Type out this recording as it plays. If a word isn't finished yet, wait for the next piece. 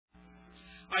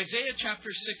Isaiah chapter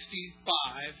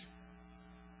 65,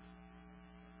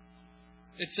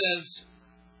 it says,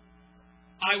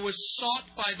 I was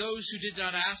sought by those who did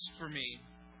not ask for me.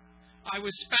 I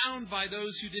was found by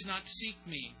those who did not seek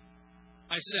me.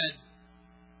 I said,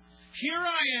 here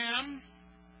I am,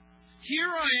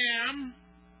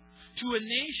 to a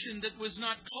nation that was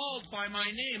not called by my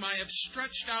name. I have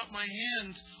stretched out my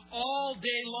hands all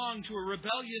day long to a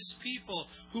rebellious people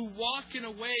who walk in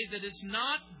a way that is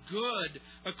not good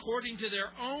according to their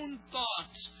own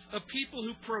thoughts, a people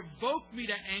who provoke me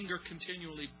to anger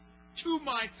continually to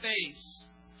my face,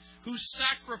 who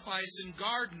sacrifice in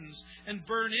gardens and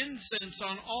burn incense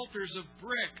on altars of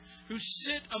brick, who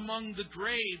sit among the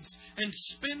graves and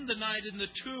spend the night in the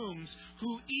tombs,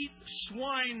 who eat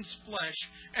swine's flesh,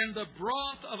 and the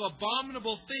broth of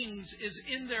abominable things is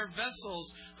in their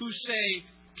vessels, who say,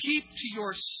 keep to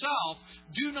yourself,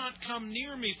 do not come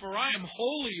near me, for I am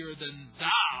holier than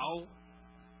thou.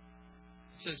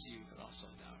 It says you, but also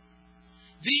thou.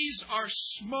 These are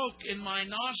smoke in my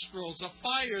nostrils, a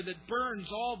fire that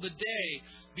burns all the day.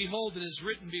 Behold, it is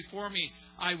written before me,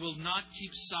 I will not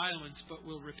keep silence, but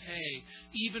will repay,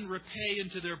 even repay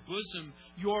into their bosom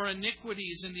your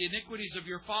iniquities and the iniquities of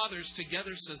your fathers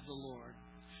together, says the Lord,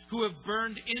 who have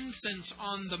burned incense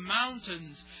on the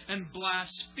mountains and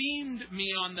blasphemed me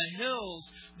on the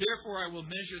hills. Therefore I will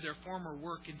measure their former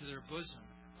work into their bosom.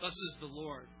 Thus says the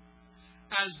Lord.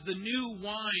 As the new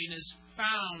wine is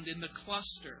found in the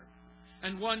cluster,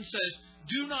 and one says,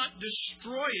 do not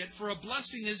destroy it, for a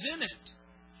blessing is in it,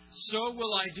 so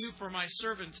will I do for my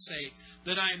servant's sake,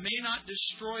 that I may not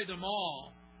destroy them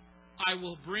all. I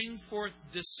will bring forth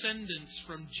descendants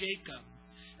from Jacob,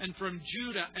 and from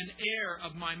Judah an heir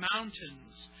of my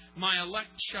mountains. My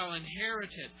elect shall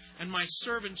inherit it, and my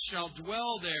servants shall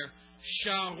dwell there.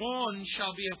 Sharon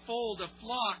shall be a fold of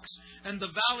flocks, and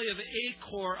the valley of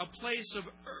Achor a place of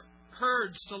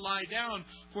herds to lie down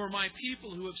for my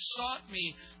people who have sought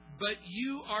me. But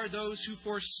you are those who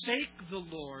forsake the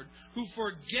Lord, who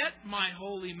forget my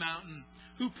holy mountain,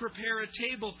 who prepare a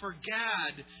table for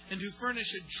Gad, and who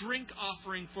furnish a drink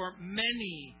offering for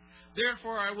many.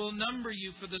 Therefore I will number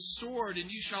you for the sword, and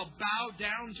you shall bow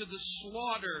down to the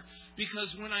slaughter,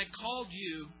 because when I called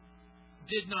you,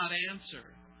 did not answer.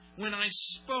 When I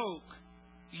spoke,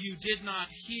 you did not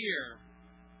hear,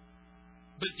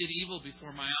 but did evil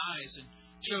before my eyes, and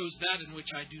chose that in which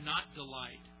I do not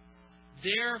delight.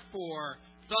 Therefore,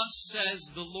 thus says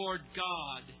the Lord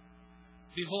God,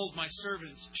 behold, my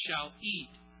servants shall eat,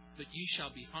 but you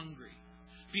shall be hungry.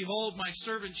 Behold, my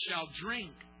servants shall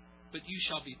drink, but you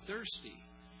shall be thirsty.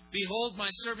 Behold, my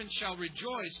servants shall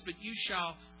rejoice, but you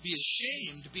shall be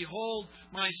ashamed. Behold,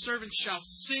 my servants shall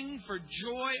sing for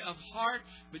joy of heart,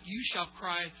 but you shall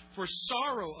cry for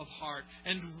sorrow of heart,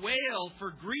 and wail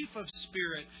for grief of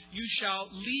spirit. You shall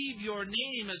leave your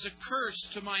name as a curse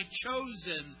to my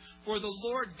chosen, for the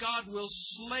Lord God will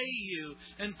slay you,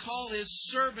 and call his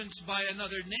servants by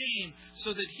another name,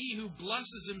 so that he who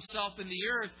blesses himself in the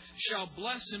earth shall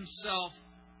bless himself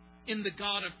in the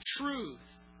God of truth,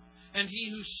 and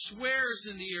he who swears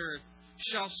in the earth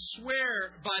shall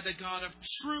swear by the God of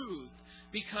truth,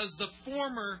 because the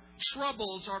former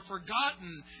troubles are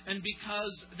forgotten, and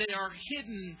because they are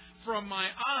hidden from my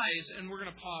eyes. And we're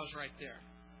going to pause right there.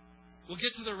 We'll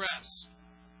get to the rest.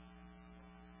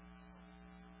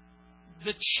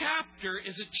 The chapter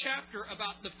is a chapter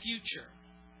about the future.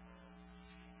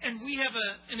 And we have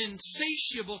an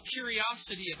insatiable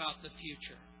curiosity about the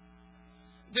future.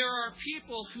 There are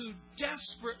people who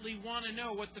desperately want to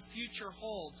know what the future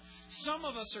holds. Some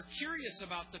of us are curious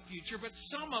about the future, but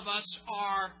some of us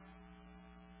are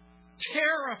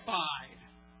terrified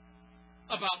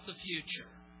about the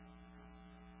future.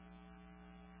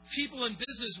 People in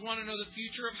business want to know the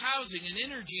future of housing and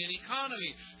energy and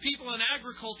economy. People in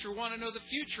agriculture want to know the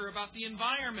future about the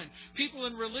environment. People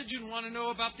in religion want to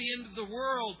know about the end of the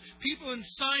world. People in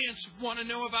science want to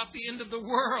know about the end of the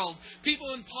world.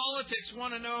 People in politics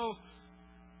want to know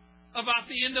about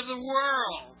the end of the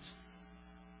world.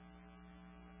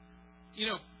 You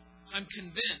know, I'm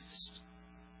convinced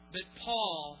that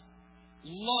Paul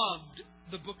loved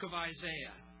the book of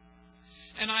Isaiah.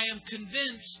 And I am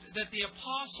convinced that the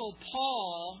Apostle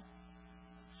Paul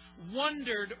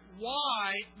wondered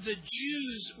why the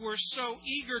Jews were so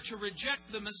eager to reject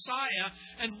the Messiah,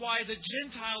 and why the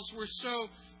Jews were so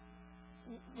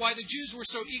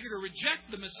eager to reject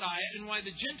the Messiah, and why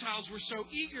the Gentiles were so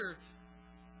eager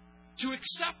to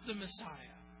accept the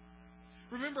Messiah.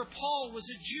 Remember, Paul was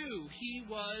a Jew. He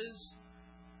was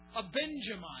a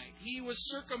Benjamite. He was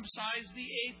circumcised the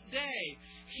 8th day.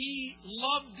 He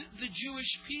loved the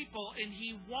Jewish people, and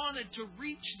he wanted to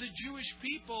reach the Jewish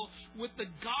people with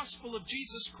the gospel of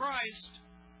Jesus Christ.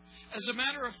 As a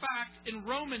matter of fact, in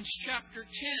Romans chapter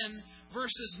 10,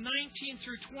 verses 19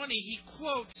 through 20, he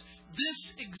quotes this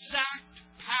exact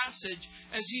passage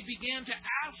as he began to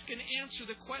ask and answer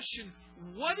the question,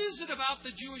 what is it about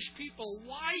the Jewish people?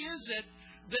 Why is it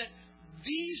that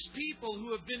these people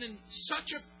who have been in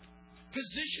such a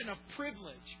position of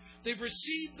privilege, they've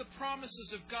received the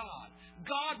promises of God.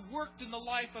 God worked in the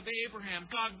life of Abraham.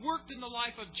 God worked in the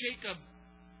life of Jacob.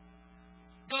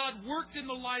 God worked in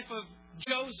the life of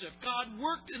Joseph. God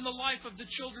worked in the life of the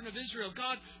children of Israel.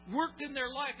 God worked in their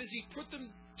life as He took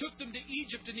them to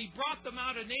Egypt, and He brought them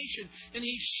out a nation, and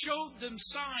He showed them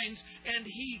signs, and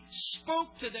He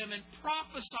spoke to them and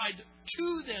prophesied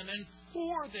to them and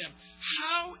for them.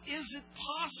 How is it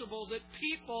possible that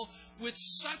people with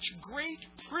such great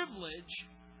privilege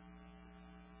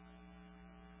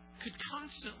could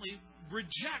constantly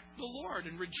reject the Lord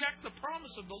and reject the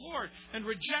promise of the Lord and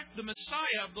reject the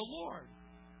Messiah of the Lord?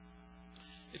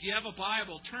 If you have a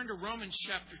Bible, turn to Romans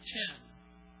chapter 10,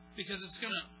 because it's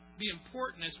going to be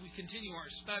important as we continue our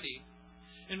study.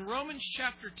 In Romans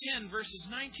chapter 10, verses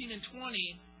 19 and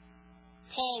 20,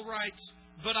 Paul writes,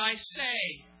 "But I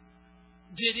say,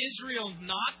 did Israel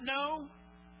not know?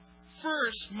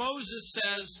 First, Moses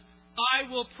says, I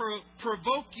will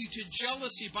provoke you to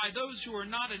jealousy by those who are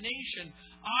not a nation.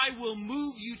 I will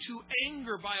move you to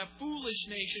anger by a foolish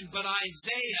nation." But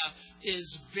Isaiah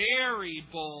is very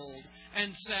bold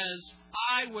and says,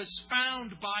 "I was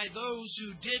found by those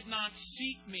who did not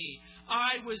seek me.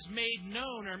 I was made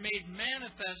known or made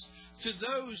manifest to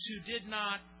those who did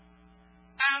not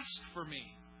ask for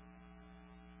me."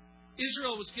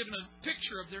 Israel was given a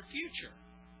picture of their future.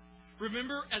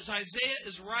 Remember, as Isaiah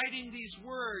is writing these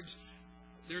words,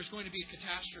 there's going to be a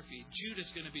catastrophe.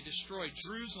 Judah's going to be destroyed.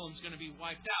 Jerusalem's going to be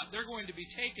wiped out. They're going to be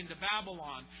taken to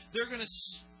Babylon. They're going to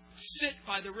sit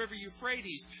by the river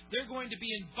Euphrates. They're going to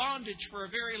be in bondage for a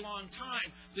very long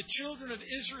time. The children of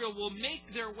Israel will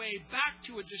make their way back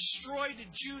to a destroyed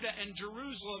Judah and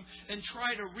Jerusalem and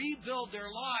try to rebuild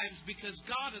their lives, because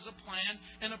God has a plan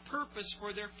and a purpose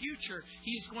for their future.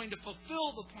 He's going to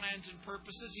fulfill the plans and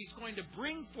purposes. He's going to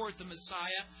bring forth the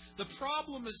Messiah. The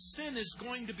problem of sin is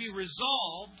going to be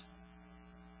resolved.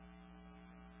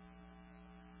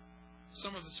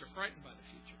 Some of us are frightened by the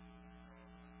future,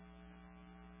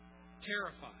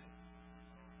 terrified.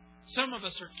 Some of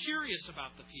us are curious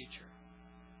about the future.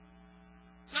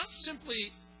 Not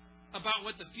simply about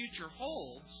what the future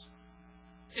holds.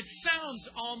 It sounds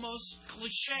almost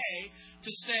cliche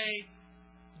to say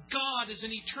God is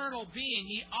an eternal being.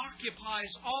 He occupies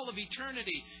all of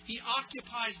eternity. He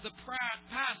occupies the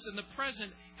past and the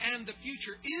present and the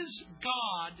future. Is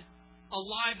God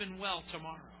alive and well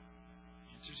tomorrow?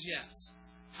 The answer is yes.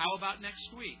 How about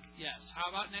next week? Yes. How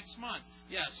about next month?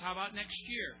 Yes. How about next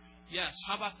year? Yes.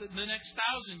 How about the next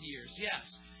 1,000 years? Yes.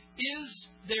 Is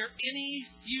there any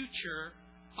future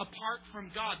apart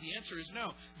from God? The answer is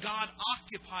no. God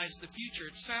occupies the future.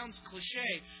 It sounds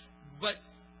cliche, but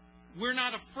we're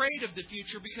not afraid of the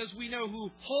future because we know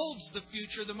who holds the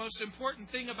future. The most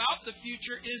important thing about the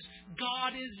future is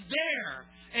God is there,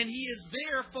 and He is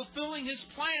there fulfilling His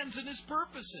plans and His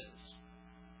purposes.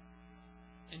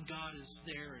 And God is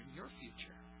there in your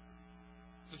future,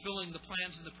 fulfilling the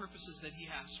plans and the purposes that He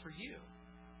has for you.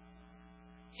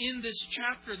 In this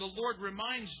chapter, the Lord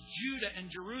reminds Judah and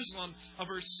Jerusalem of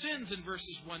her sins in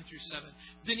verses 1 through 7.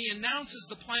 Then He announces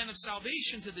the plan of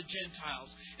salvation to the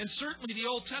Gentiles. And certainly the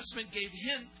Old Testament gave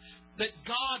hint that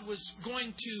God was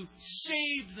going to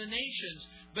save the nations,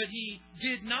 but He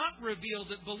did not reveal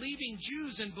that believing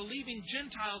Jews and believing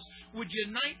Gentiles would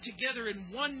unite together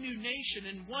in one new nation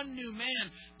and one new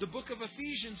man. The book of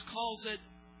Ephesians calls it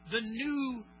the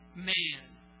new man,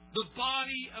 the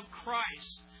body of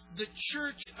Christ, the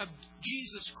church of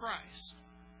Jesus Christ.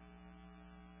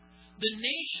 The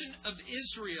nation of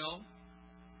Israel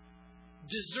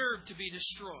deserved to be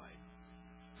destroyed,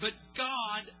 but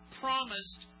God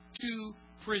promised to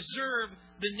preserve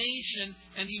the nation,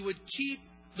 and He would keep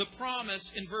the promise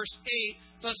in verse 8.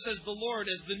 Thus says the Lord,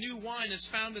 as the new wine is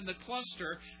found in the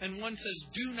cluster, and one says,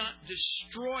 do not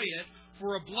destroy it,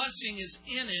 for a blessing is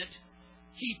in it.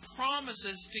 He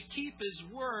promises to keep His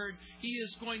word. He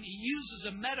uses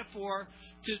a metaphor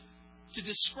to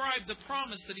describe the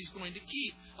promise that He's going to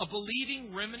keep. A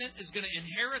believing remnant is going to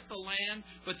inherit the land,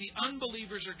 but the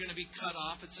unbelievers are going to be cut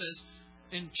off. It says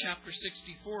in chapter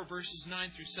 64, verses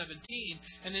 9 through 17.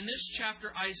 And in this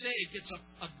chapter, Isaiah gets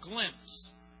a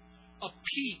glimpse a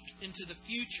peek into the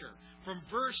future. From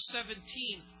verse 17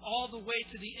 all the way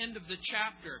to the end of the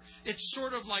chapter. It's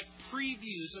sort of like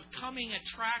previews of coming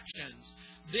attractions.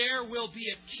 There will be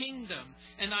a kingdom,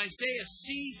 and Isaiah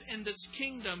sees in this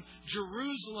kingdom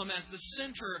Jerusalem as the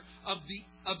center of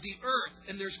the earth,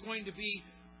 and there's going to be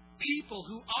people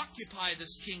who occupy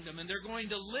this kingdom, and they're going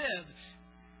to live,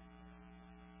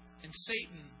 and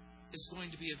Satan is going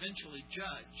to be eventually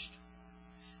judged.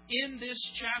 In this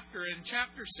chapter, in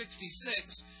chapter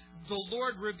 66, the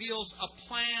Lord reveals a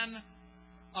plan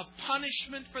of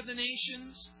punishment for the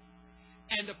nations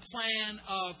and a plan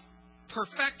of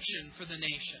perfection for the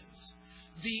nations.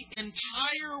 The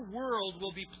entire world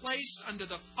will be placed under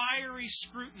the fiery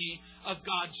scrutiny of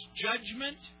God's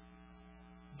judgment,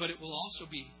 but it will also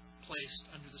be placed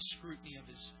under the scrutiny of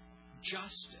His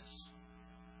justice.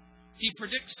 He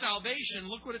predicts salvation.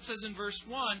 Look what it says in verse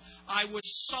 1. I was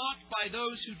sought by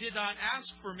those who did not ask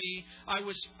for me. I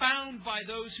was found by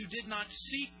those who did not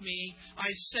seek me. I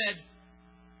said,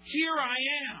 here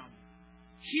I am.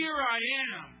 Here I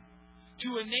am.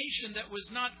 To a nation that was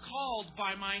not called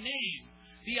by my name.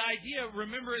 The idea,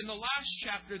 remember in the last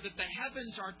chapter, that the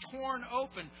heavens are torn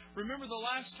open. Remember the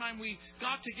last time we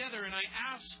got together and I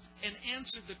asked and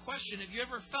answered the question, have you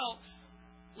ever felt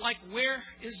like, where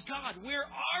is God? Where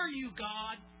are you,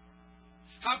 God?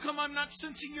 How come I'm not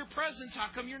sensing your presence? How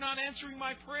come you're not answering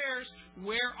my prayers?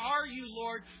 Where are you,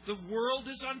 Lord? The world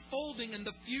is unfolding and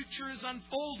the future is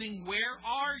unfolding. Where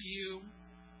are you?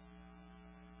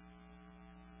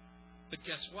 But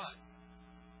guess what?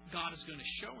 God is going to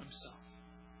show Himself.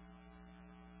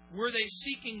 Were they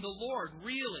seeking the Lord?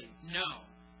 Really? No.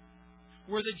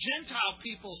 Were the Gentile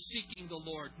people seeking the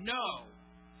Lord? No.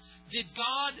 Did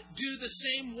God do the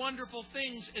same wonderful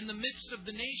things in the midst of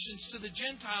the nations to the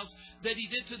Gentiles that He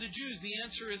did to the Jews? The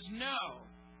answer is no.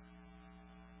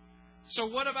 So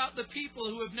what about the people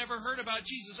who have never heard about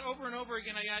Jesus? Over and over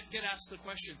again I get asked the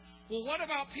question, well, what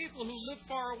about people who live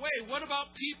far away? What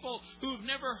about people who have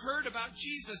never heard about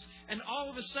Jesus? And all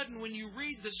of a sudden when you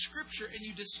read the Scripture and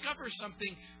you discover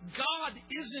something, God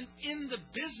isn't in the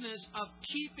business of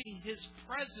keeping His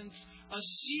presence a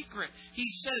secret.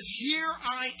 He says, here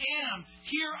I am.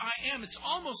 Here I am. It's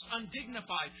almost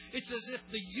undignified. It's as if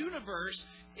the universe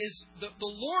is the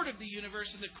Lord of the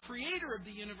universe and the Creator of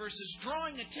the universe is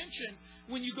drawing attention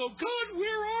when you go, God,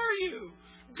 where are you?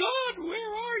 God,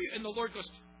 where are you? And the Lord goes,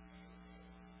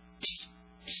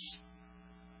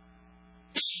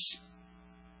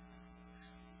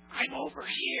 I'm over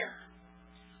here.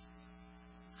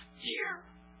 Here.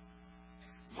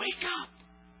 Wake up.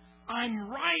 I'm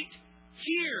right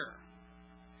here.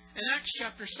 In Acts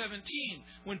chapter 17,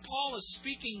 when Paul is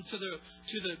speaking to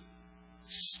the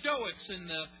Stoics and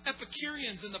the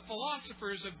Epicureans and the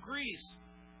philosophers of Greece,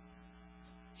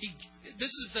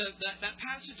 this is that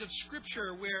passage of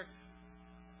Scripture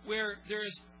where there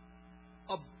is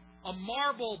a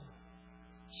marble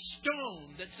stone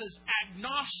that says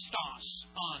agnostos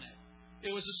on it.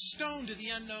 It was a stone to the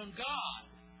unknown God.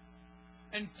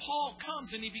 And Paul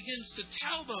comes and he begins to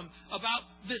tell them about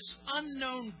this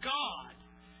unknown God.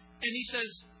 And he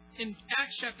says in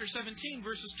Acts chapter 17,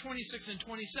 verses 26 and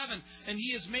 27, and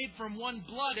He has made from one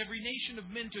blood every nation of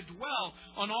men to dwell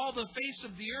on all the face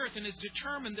of the earth, and has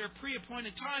determined their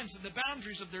pre-appointed times and the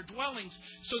boundaries of their dwellings,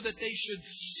 so that they should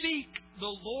seek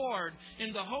the Lord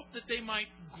in the hope that they might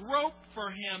grope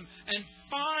for Him and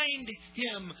find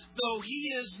Him, though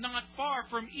He is not far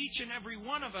from each and every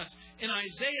one of us. In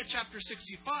Isaiah chapter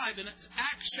 65 and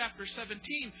Acts chapter 17,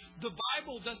 the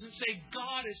Bible doesn't say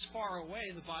God is far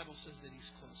away. The Bible says that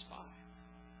He's close by.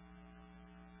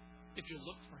 If you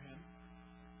look for Him,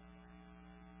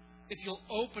 if you'll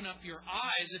open up your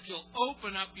eyes, if you'll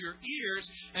open up your ears,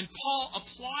 and Paul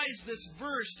applies this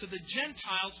verse to the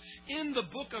Gentiles in the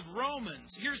book of Romans.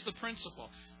 Here's the principle.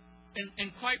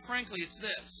 And quite frankly, it's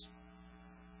this.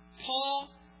 Paul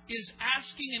is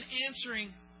asking and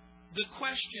answering the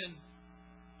question,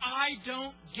 I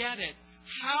don't get it.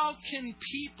 How can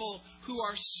people who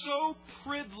are so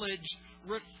privileged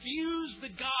refuse the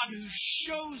God who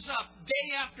shows up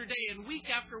day after day and week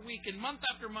after week and month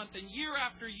after month and year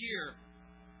after year?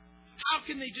 How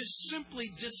can they just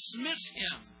simply dismiss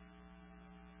Him?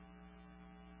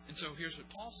 And so here's what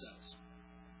Paul says.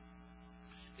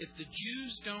 If the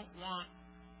Jews don't want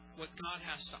what God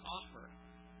has to offer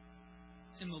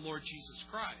in the Lord Jesus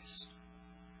Christ,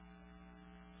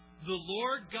 the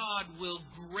Lord God will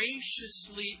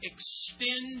graciously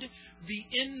extend the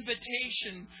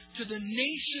invitation to the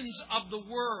nations of the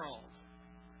world.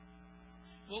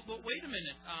 Well, but wait a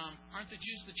minute. Aren't the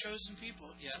Jews the chosen people?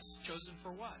 Yes. Chosen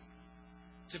for what?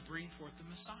 To bring forth the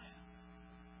Messiah.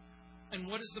 And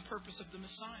what is the purpose of the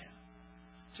Messiah?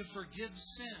 to forgive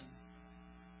sin,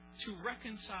 to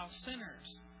reconcile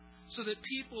sinners, so that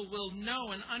people will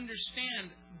know and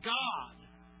understand God.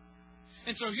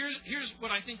 And so here's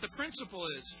what I think the principle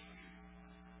is.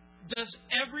 Does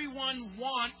everyone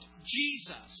want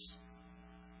Jesus?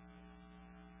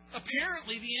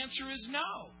 Apparently the answer is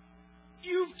no.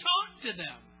 You've talked to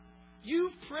them.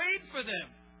 You've prayed for them.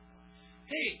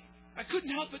 Hey, I couldn't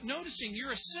help but noticing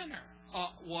you're a sinner.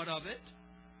 What of it?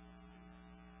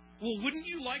 Well, wouldn't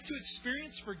you like to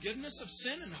experience forgiveness of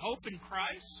sin and hope in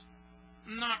Christ?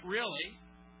 Not really.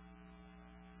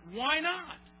 Why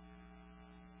not?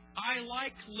 I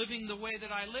like living the way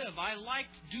that I live. I like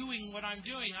doing what I'm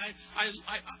doing.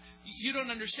 You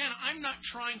don't understand. I'm not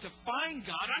trying to find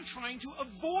God. I'm trying to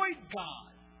avoid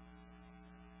God.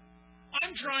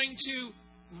 I'm trying to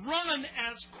run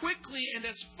as quickly and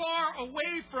as far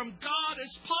away from God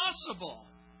as possible.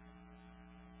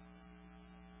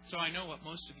 So I know what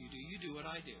most of you do. You do what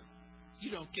I do.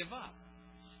 You don't give up.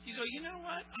 You go, you know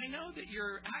what? I know that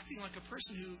you're acting like a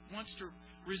person who wants to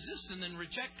resist and then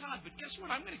reject God, but guess what?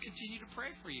 I'm going to continue to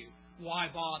pray for you. Why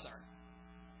bother?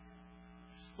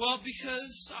 Well,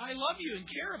 because I love you and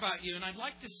care about you, and I'd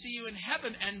like to see you in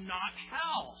heaven and not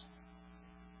hell.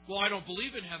 Well, I don't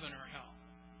believe in heaven or hell.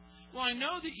 Well, I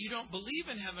know that you don't believe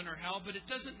in heaven or hell, but it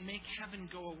doesn't make heaven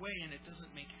go away, and it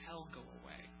doesn't make hell go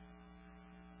away.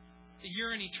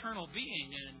 You're an eternal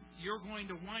being, and you're going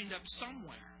to wind up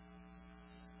somewhere.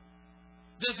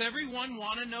 Does everyone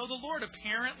want to know the Lord?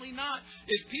 Apparently not.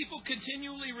 If people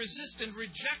continually resist and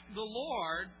reject the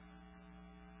Lord,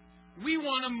 we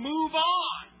want to move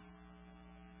on.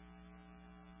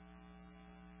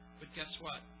 But guess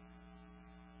what?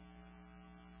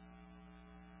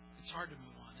 It's hard to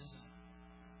move on, isn't it?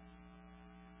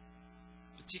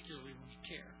 Particularly when you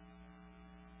care.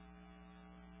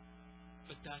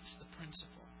 But that's the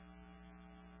principle.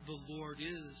 The Lord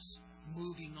is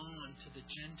moving on to the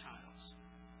Gentiles.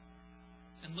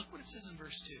 And look what it says in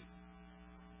verse 2.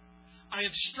 I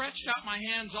have stretched out my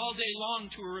hands all day long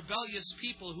to a rebellious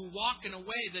people who walk in a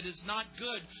way that is not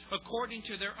good according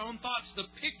to their own thoughts. The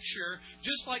picture,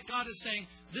 just like God is saying,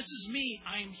 this is me,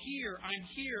 I'm here,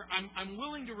 I'm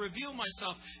willing to reveal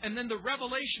myself. And then the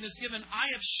revelation is given, I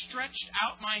have stretched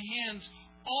out my hands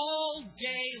all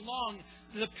day long.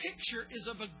 The picture is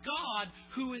of a God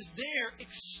who is there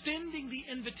extending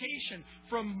the invitation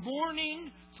from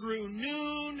morning through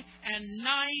noon and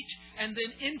night and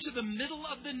then into the middle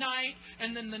of the night,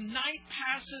 and then the night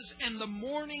passes and the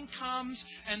morning comes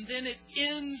and then it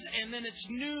ends and then it's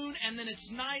noon and then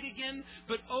it's night again.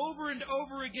 But over and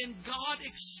over again, God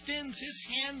extends His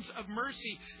hands of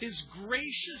mercy, His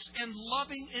gracious and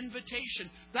loving invitation.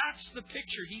 That's the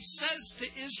picture. He says to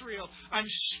Israel, I'm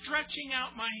stretching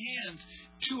out my hands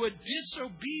to a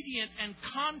disobedient and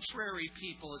contrary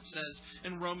people, it says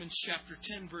in Romans chapter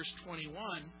 10, verse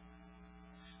 21.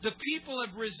 The people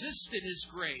have resisted His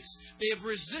grace. They have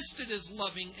resisted His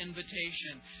loving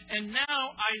invitation. And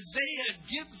now Isaiah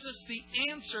gives us the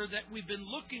answer that we've been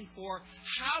looking for.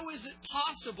 How is it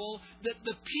possible that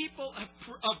the people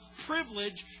of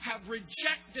privilege have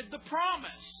rejected the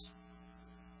promise?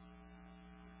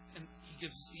 And he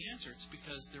gives us the answer. It's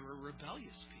because there are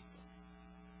rebellious people.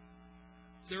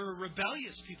 There are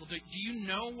rebellious people. Do you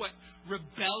know what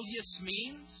rebellious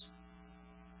means?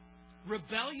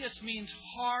 Rebellious means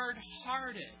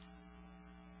hard-hearted.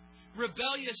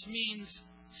 Rebellious means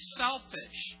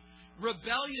selfish.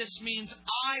 Rebellious means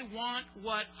I want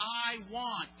what I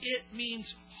want. It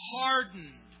means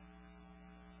hardened.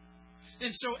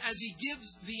 And so as he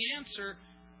gives the answer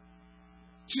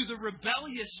to the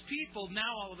rebellious people,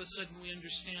 now all of a sudden we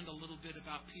understand a little bit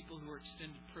about people who are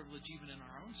extended privilege even in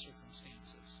our own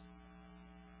circumstances.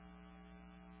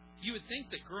 You would think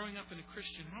that growing up in a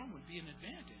Christian home would be an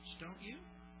advantage, don't you?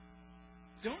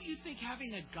 Don't you think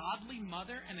having a godly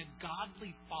mother and a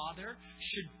godly father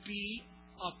should be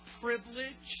a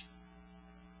privilege?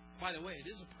 By the way, it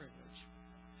is a privilege.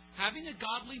 Having a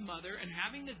godly mother and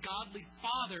having a godly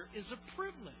father is a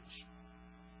privilege.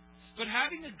 But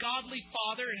having a godly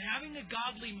father and having a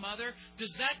godly mother, does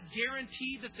that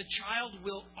guarantee that the child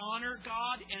will honor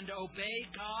God and obey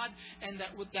God, and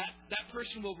that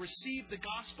person will receive the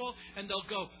gospel and they'll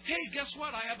go, hey, guess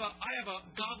what? I have a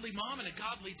godly mom and a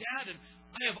godly dad, and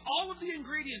I have all of the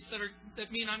ingredients that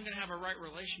mean I'm going to have a right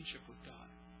relationship with God.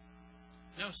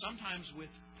 No, sometimes with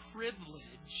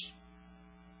privilege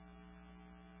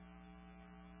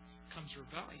comes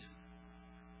rebellion.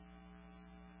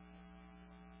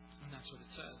 And that's what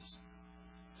it says.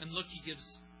 And look, he gives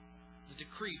the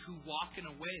decree, who walk in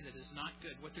a way that is not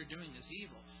good. What they're doing is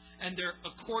evil. And they're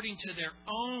according to their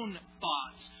own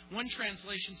thoughts. One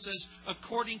translation says,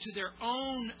 according to their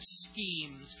own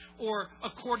schemes or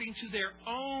according to their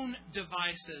own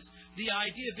devices. The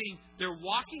idea being they're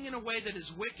walking in a way that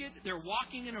is wicked, they're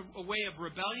walking in a way of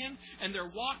rebellion, and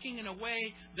they're walking in a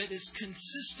way that is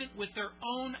consistent with their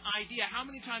own idea. How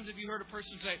many times have you heard a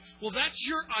person say, well, that's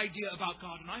your idea about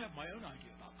God, and I have my own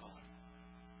idea about God?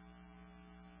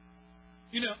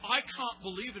 You know, I can't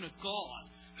believe in a God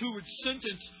who would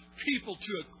sentence people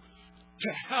to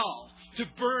hell, to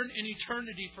burn in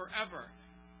eternity forever.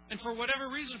 And for whatever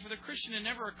reason, for the Christian, it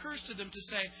never occurs to them to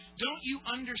say, don't you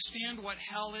understand what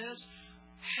hell is?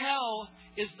 Hell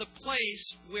is the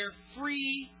place where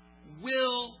free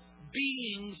will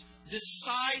beings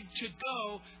decide to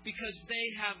go because they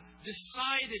have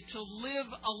decided to live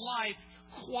a life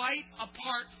quite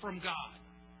apart from God.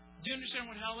 Do you understand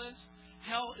what hell is?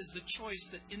 Hell is the choice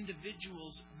that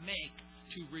individuals make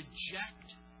to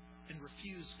reject and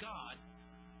refuse God,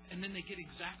 and then they get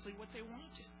exactly what they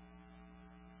wanted.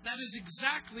 That is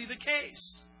exactly the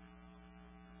case.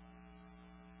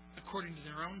 According to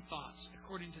their own thoughts,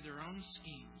 according to their own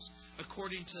schemes,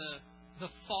 according to the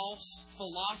false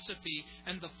philosophy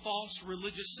and the false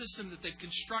religious system that they've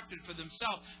constructed for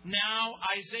themselves. Now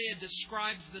Isaiah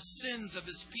describes the sins of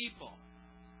his people.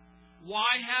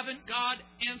 Why haven't God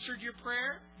answered your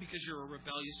prayer? Because you're a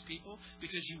rebellious people.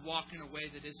 Because you walk in a way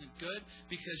that isn't good.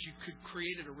 Because you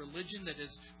created a religion that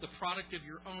is the product of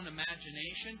your own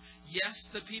imagination. Yes,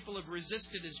 the people have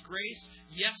resisted His grace.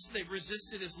 Yes, they've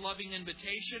resisted His loving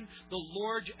invitation. The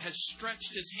Lord has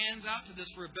stretched His hands out to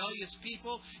this rebellious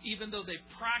people, even though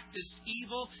they've practiced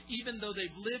evil, even though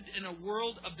they've lived in a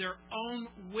world of their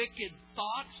own wicked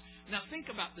thoughts. Now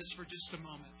think about this for just a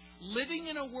moment. Living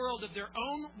in a world of their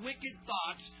own wicked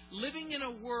thoughts, living in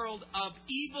a world of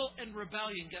evil and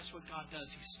rebellion, guess what God does?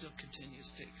 He still continues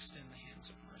to extend the hands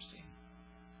of mercy.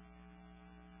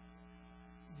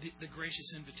 The gracious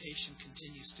invitation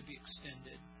continues to be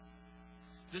extended.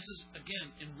 This is, again,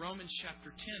 in Romans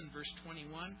chapter 10, verse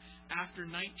 21. After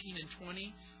 19 and 20,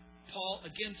 Paul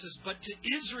again says, but to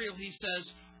Israel, he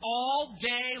says, all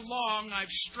day long I've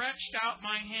stretched out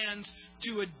my hands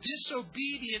to a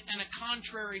disobedient and a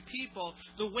contrary people.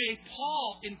 The way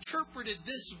Paul interpreted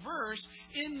this verse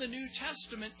in the New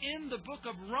Testament, in the book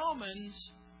of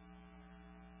Romans,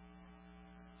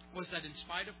 was that in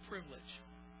spite of privilege,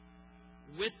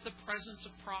 with the presence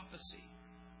of prophecy,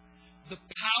 the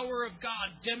power of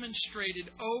God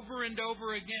demonstrated over and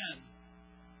over again,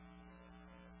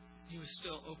 he was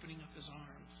still opening up his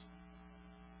arms,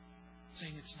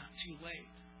 saying it's not too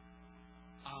late.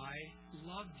 I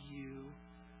love you.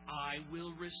 I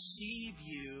will receive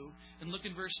you. And look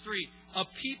in verse 3. A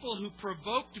people who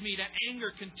provoked me to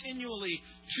anger continually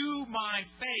to my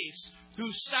face,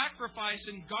 who sacrifice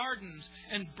in gardens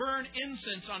and burn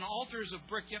incense on altars of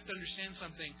brick. You have to understand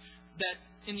something. That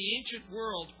in the ancient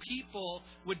world, people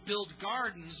would build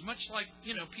gardens, much like,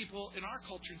 people in our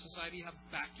culture and society have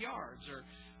backyards, or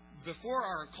before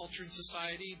our culture and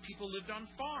society, people lived on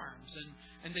farms,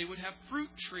 and they would have fruit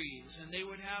trees, and they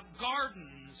would have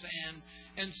gardens.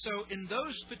 And so in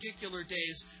those particular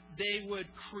days, they would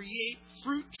create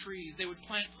fruit trees. They would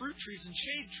plant fruit trees and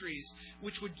shade trees,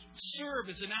 which would serve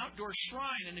as an outdoor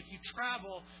shrine. And if you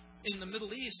travel in the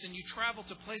Middle East and you travel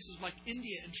to places like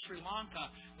India and Sri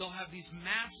Lanka, they'll have these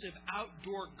massive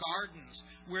outdoor gardens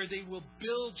where they will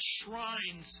build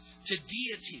shrines to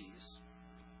deities.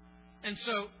 And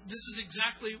so this is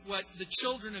exactly what the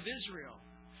children of Israel,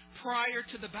 prior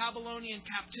to the Babylonian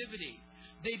captivity,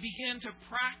 they began to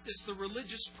practice the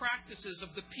religious practices of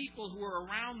the people who were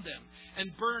around them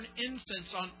and burn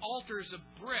incense on altars of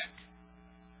brick.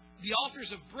 The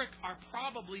altars of brick are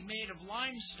probably made of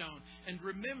limestone. And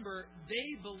remember,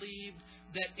 they believed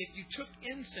that if you took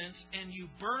incense and you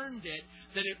burned it,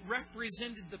 that it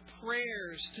represented the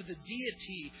prayers to the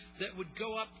deity that would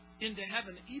go up into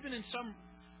heaven. Even in some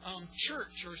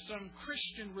church or some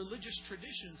Christian religious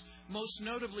traditions, most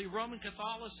notably Roman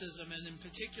Catholicism and in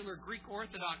particular Greek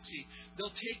Orthodoxy, they'll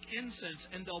take incense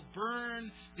and they'll burn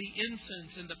the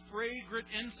incense, and the fragrant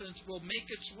incense will make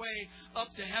its way up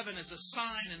to heaven as a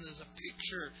sign and as a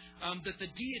picture that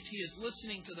the deity is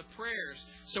listening to the prayers.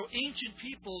 So ancient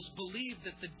peoples believed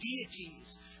that the deities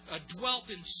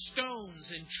dwelt in stones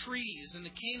and trees. In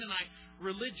the Canaanite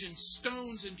religion,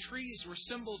 stones and trees were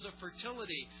symbols of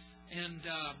fertility. And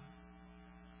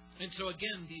so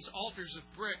again, these altars of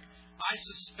brick, I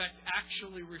suspect,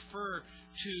 actually refer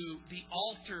to the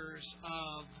altars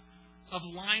of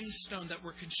limestone that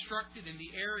were constructed in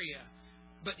the area.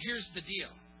 But here's the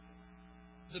deal.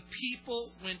 The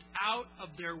people went out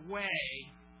of their way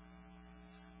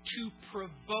to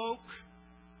provoke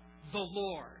the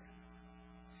Lord.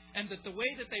 And that the way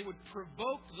that they would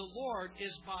provoke the Lord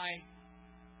is by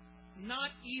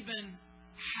not even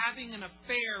having an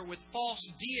affair with false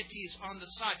deities on the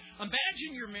side.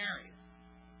 Imagine you're married.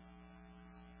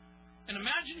 And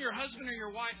imagine your husband or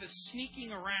your wife is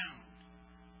sneaking around.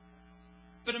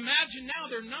 But imagine now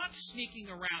they're not sneaking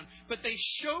around, but they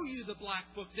show you the black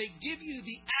book. They give you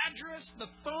the address, the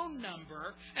phone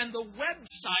number, and the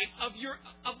website of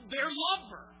their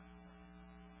lover.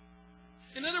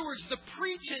 In other words, the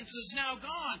pretense is now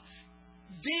gone.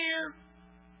 They're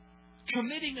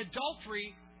committing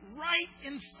adultery right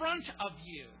in front of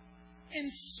you,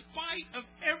 in spite of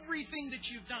everything that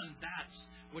you've done. That's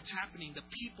what's happening. The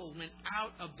people went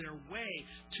out of their way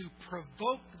to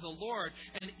provoke the Lord.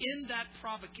 And in that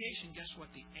provocation, guess what?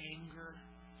 The anger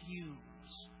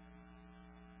fumes.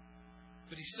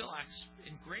 But He still acts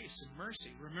in grace and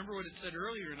mercy. Remember what it said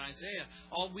earlier in Isaiah.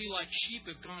 All we like sheep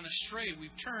have gone astray.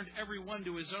 We've turned every one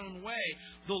to his own way.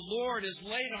 The Lord has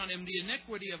laid on Him the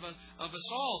iniquity of us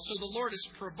all. So the Lord is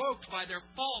provoked by their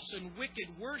false and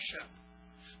wicked worship,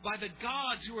 by the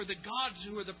gods who are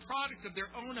the product of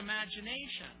their own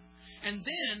imagination. And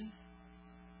then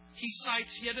He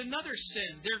cites yet another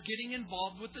sin. They're getting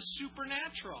involved with the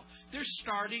supernatural. They're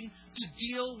starting to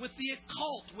deal with the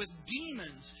occult, with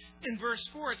demons. In verse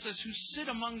 4 it says, who sit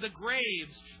among the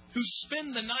graves, who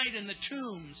spend the night in the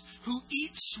tombs, who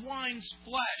eat swine's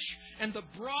flesh and the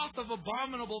broth of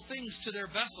abominable things to their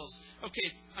vessels.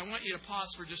 Okay, I want you to pause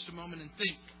for just a moment and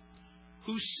think.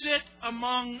 Who sit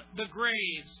among the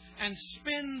graves and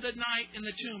spend the night in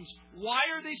the tombs. Why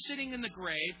are they sitting in the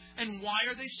grave, and why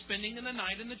are they spending the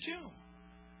night in the tomb?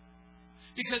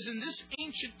 Because in this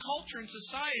ancient culture and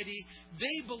society,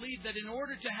 they believed that in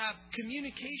order to have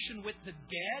communication with the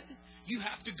dead, you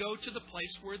have to go to the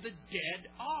place where the dead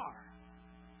are.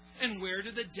 And where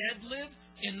do the dead live?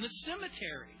 In the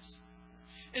cemeteries.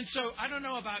 And so, I don't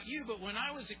know about you, but when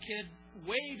I was a kid,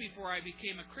 way before I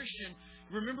became a Christian,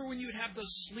 remember when you would have those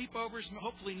sleepovers?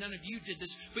 Hopefully none of you did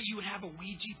this, but you would have a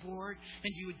Ouija board,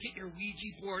 and you would get your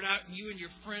Ouija board out, and you and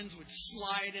your friends would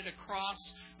slide it across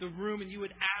the room, and you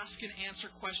would ask and answer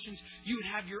questions. You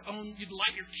would have your own, you'd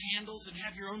light your candles and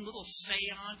have your own little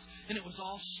seance, and it was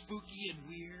all spooky and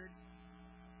weird.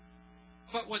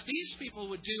 But what these people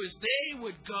would do is they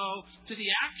would go to the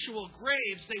actual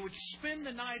graves, they would spend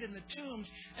the night in the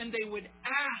tombs, and they would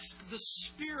ask the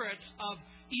spirits of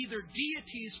either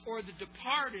deities or the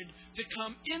departed to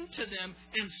come into them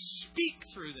and speak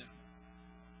through them.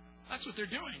 That's what they're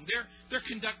doing. They're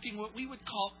conducting what we would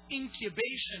call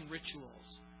incubation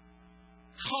rituals.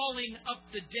 Calling up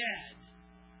the dead.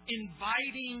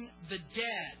 Inviting the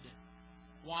dead.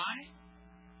 Why?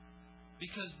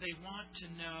 Because they want to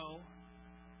know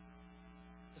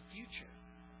the future.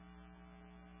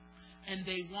 And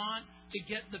they want to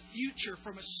get the future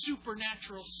from a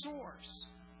supernatural source.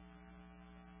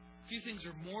 Few things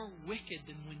are more wicked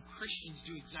than when Christians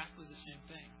do exactly the same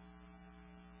thing.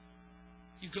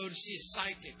 You go to see a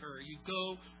psychic, or you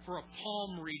go for a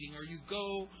palm reading, or you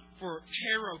go for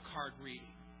tarot card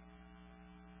reading.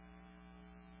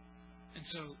 And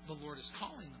so the Lord is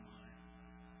calling them on it.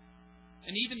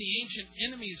 And even the ancient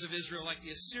enemies of Israel, like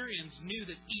the Assyrians, knew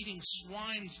that eating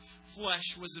swine's flesh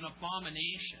was an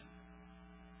abomination.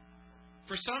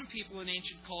 For some people in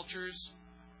ancient cultures,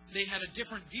 they had a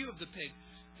different view of the pig.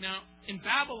 Now, in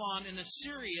Babylon and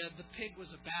Assyria, the pig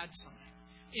was a bad sign.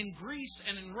 In Greece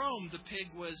and in Rome, the pig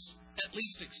was at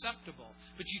least acceptable.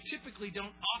 But you typically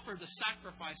don't offer the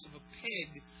sacrifice of a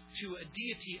pig to a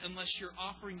deity unless you're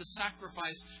offering the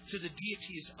sacrifice to the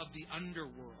deities of the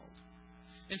underworld.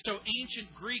 And so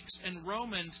ancient Greeks and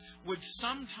Romans would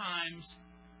sometimes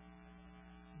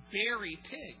bury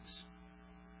pigs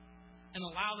and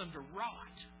allow them to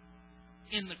rot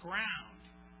in the ground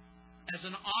as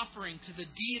an offering to the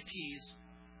deities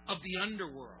of the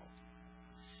underworld.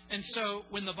 And so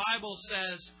when the Bible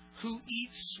says, who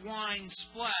eats swine's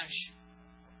flesh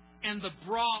and the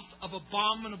broth of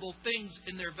abominable things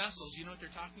in their vessels, you know what they're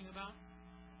talking about?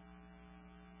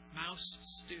 Mouse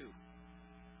stew.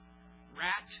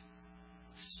 Rat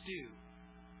stew.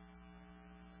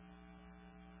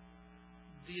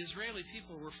 The Israeli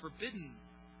people were forbidden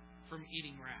from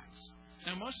eating rats.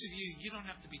 Now most of you don't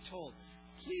have to be told,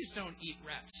 please don't eat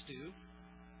rat stew.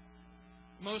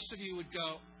 Most of you would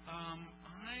go,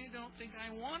 I don't think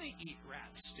I want to eat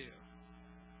rat stew.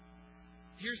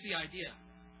 Here's the idea.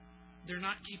 They're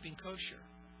not keeping kosher.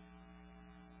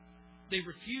 They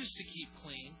refuse to keep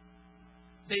clean.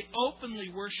 They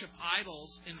openly worship idols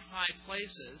in high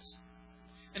places.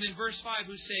 And in verse 5,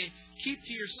 who say, keep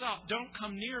to yourself, don't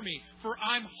come near me, for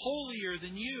I'm holier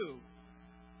than you.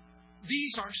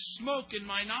 These are smoke in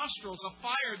my nostrils, a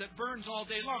fire that burns all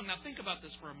day long. Now think about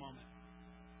this for a moment.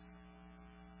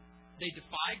 They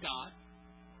defy God.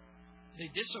 They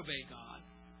disobey God.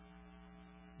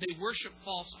 They worship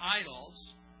false idols.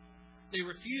 They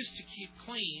refuse to keep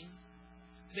clean.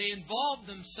 They involve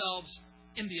themselves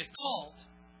in the occult.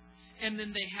 And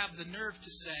then they have the nerve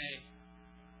to say,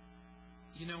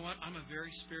 you know what, I'm a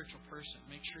very spiritual person.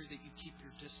 Make sure that you keep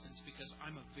your distance because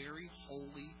I'm a very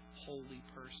holy, holy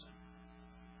person.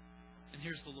 And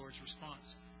here's the Lord's response.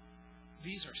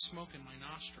 These are smoke in my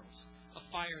nostrils, a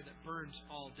fire that burns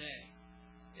all day.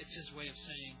 It's His way of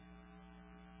saying,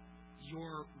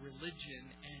 your religion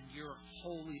and your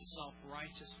holy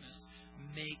self-righteousness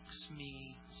makes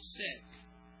me sick.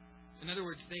 In other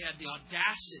words, they had the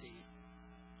audacity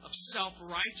of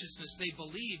self-righteousness. They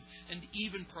believed and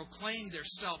even proclaimed their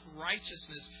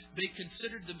self-righteousness. They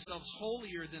considered themselves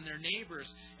holier than their neighbors.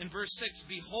 In verse 6,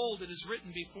 behold, it is written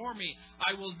before me,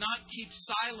 I will not keep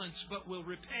silence, but will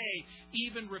repay,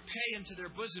 even repay into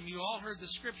their bosom. You all heard the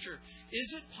scripture.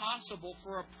 Is it possible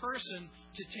for a person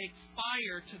to take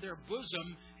fire to their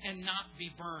bosom and not be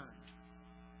burned?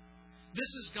 This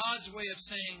is God's way of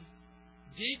saying,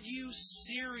 did you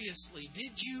seriously,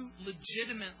 did you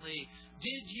legitimately,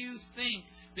 did you think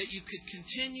that you could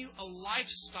continue a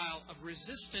lifestyle of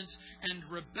resistance and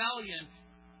rebellion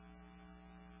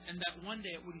and that one day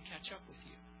it wouldn't catch up with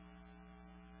you?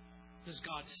 Does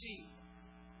God see?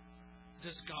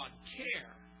 Does God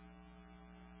care?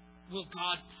 Will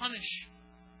God punish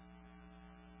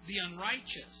the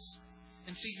unrighteous?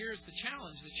 And see, here's the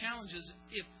challenge. The challenge is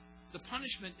if the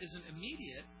punishment isn't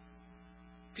immediate,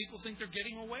 people think they're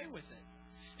getting away with it.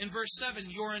 In verse 7,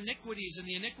 your iniquities and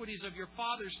the iniquities of your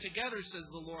fathers together, says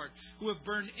the Lord, who have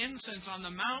burned incense on the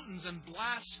mountains and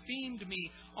blasphemed me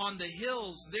on the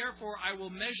hills. Therefore, I will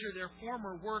measure their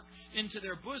former work into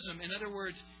their bosom. In other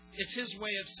words, it's His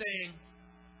way of saying,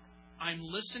 I'm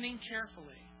listening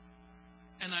carefully,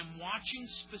 and I'm watching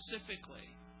specifically,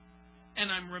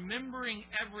 and I'm remembering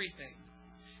everything.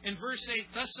 In verse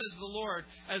 8, thus says the Lord,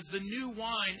 as the new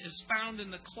wine is found in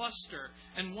the cluster,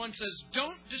 and one says,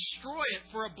 don't destroy it,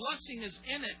 for a blessing is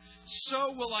in it,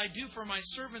 so will I do for my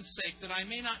servant's sake, that I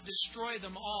may not destroy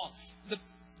them all.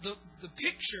 The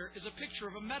picture is a picture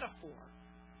of a metaphor.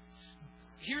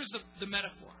 Here's the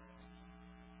metaphor.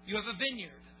 You have a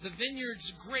vineyard. The vineyard's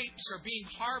grapes are being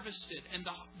harvested, and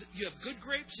you have good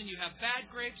grapes and you have bad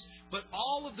grapes, but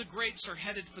all of the grapes are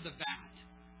headed for the vat.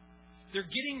 They're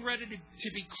getting ready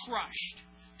to be crushed,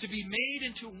 to be made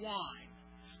into wine.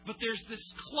 But there's this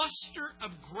cluster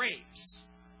of grapes.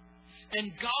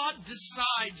 And God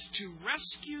decides to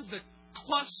rescue the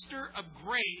cluster of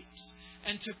grapes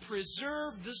and to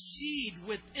preserve the seed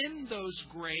within those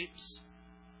grapes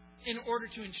in order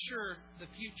to ensure the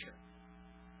future.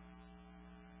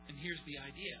 And here's the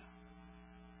idea.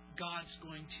 God's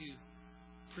going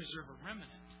to preserve a remnant.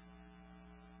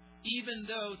 Even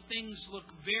though things look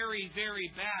very, very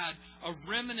bad, a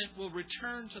remnant will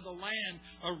return to the land.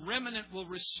 A remnant will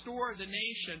restore the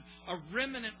nation. A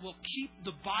remnant will keep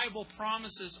the Bible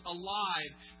promises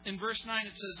alive. In verse 9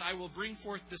 it says, I will bring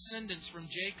forth descendants from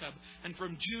Jacob and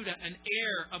from Judah, an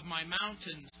heir of my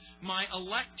mountains. My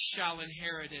elect shall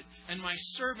inherit it, and my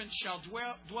servants shall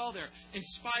dwell there. In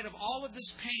spite of all of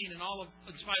this pain and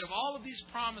in spite of all of these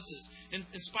promises, in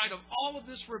spite of all of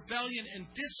this rebellion and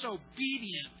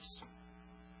disobedience,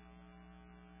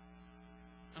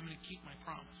 I'm going to keep my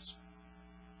promise.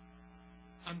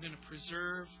 I'm going to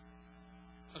preserve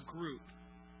a group.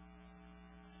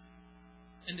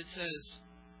 And it says,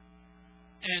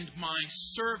 and my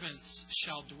servants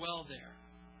shall dwell there.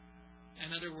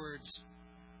 In other words,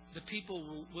 the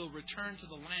people will return to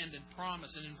the land and promise.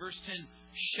 And in verse 10,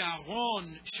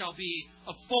 Sharon shall be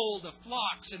a fold of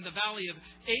flocks, in the valley of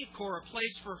Achor, a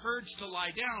place for herds to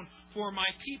lie down, for my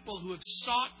people who have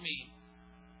sought me.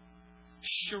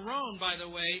 Sharon, by the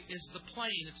way, is the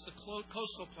plain. It's the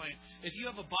coastal plain. If you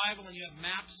have a Bible and you have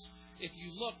maps, if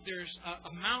you look, there's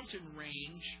a mountain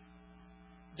range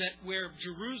where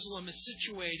Jerusalem is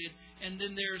situated, and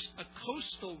then there's a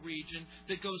coastal region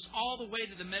that goes all the way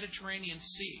to the Mediterranean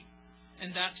Sea.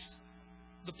 And that's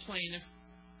the plain of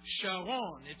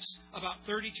Sharon. It's about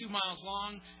 32 miles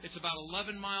long. It's about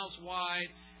 11 miles wide.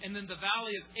 And then the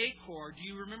valley of Achor, do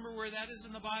you remember where that is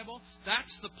in the Bible?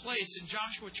 That's the place in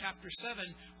Joshua chapter 7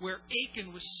 where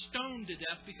Achan was stoned to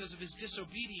death because of his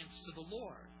disobedience to the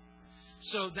Lord.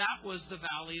 So that was the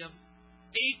valley of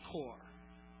Achor.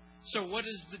 So what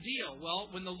is the deal? Well,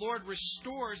 when the Lord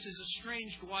restores His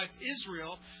estranged wife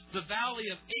Israel, the valley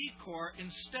of Achor,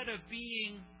 instead of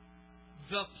being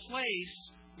the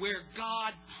place where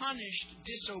God punished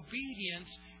disobedience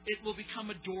it will become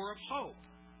a door of hope.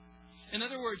 In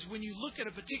other words, when you look at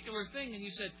a particular thing and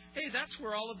you said, hey, that's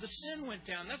where all of the sin went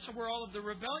down. That's where all of the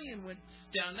rebellion went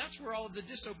down. That's where all of the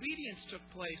disobedience took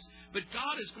place. But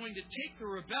God is going to take the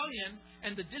rebellion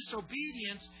and the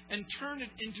disobedience and turn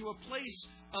it into a place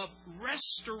of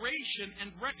restoration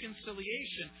and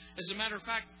reconciliation. As a matter of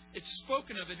fact, it's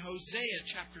spoken of in Hosea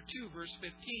chapter 2, verse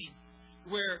 15,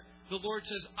 where the Lord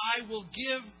says, I will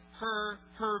give her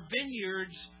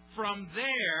vineyards from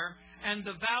there, and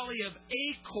the valley of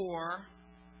Achor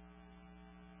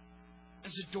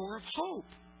as a door of hope.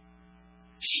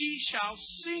 She shall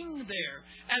sing there,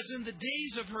 as in the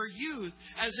days of her youth,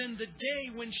 as in the day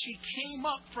when she came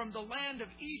up from the land of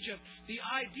Egypt. The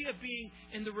idea being,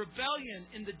 in the rebellion,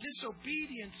 in the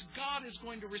disobedience, God is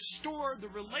going to restore the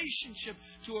relationship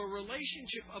to a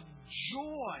relationship of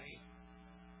joy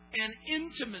and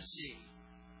intimacy.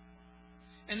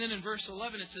 And then in verse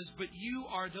 11 it says, but you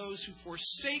are those who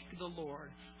forsake the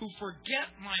Lord, who forget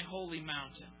my holy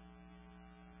mountain,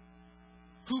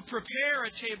 who prepare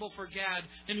a table for Gad,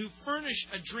 and who furnish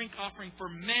a drink offering for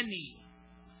many.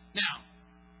 Now,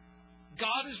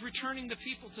 God is returning the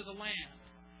people to the land.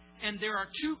 And there are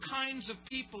two kinds of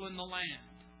people in the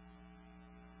land.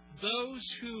 Those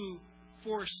who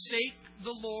forsake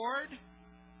the Lord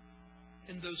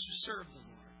and those who serve the Lord.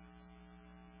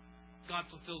 God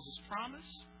fulfills His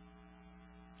promise.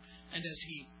 And as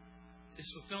He is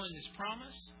fulfilling His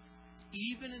promise,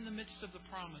 even in the midst of the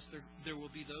promise, there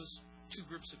will be those two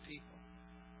groups of people.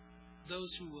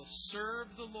 Those who will serve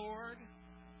the Lord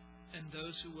and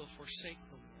those who will forsake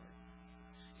the Lord.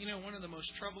 You know, one of the most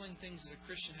troubling things that a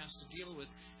Christian has to deal with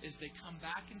is they come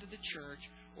back into the church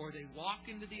or they walk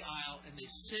into the aisle and they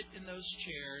sit in those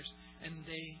chairs and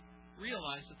they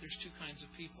realize that there's two kinds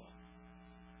of people.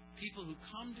 People who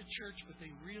come to church but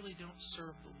they really don't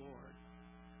serve the Lord.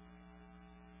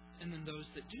 And then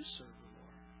those that do serve the Lord.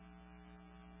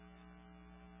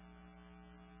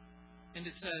 And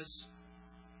it says,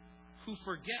 who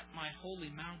forget my holy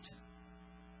mountain.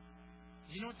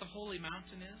 Do you know what the holy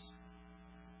mountain is?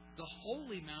 The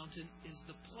holy mountain is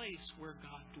the place where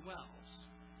God dwells.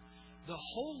 The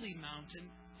holy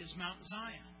mountain is Mount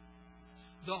Zion.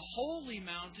 The holy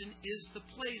mountain is the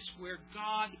place where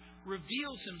God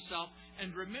reveals Himself.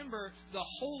 And remember, the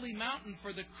holy mountain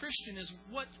for the Christian is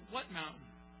what mountain?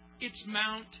 It's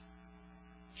Mount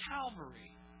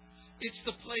Calvary. It's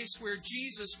the place where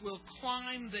Jesus will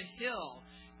climb the hill,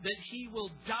 that He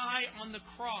will die on the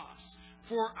cross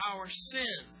for our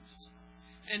sins.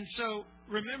 And so,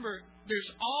 remember,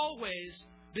 there's always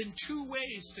been two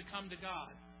ways to come to God.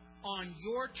 On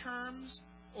your terms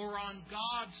or on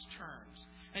God's terms.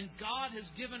 And God has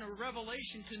given a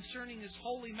revelation concerning His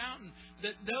holy mountain,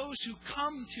 that those who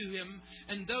come to Him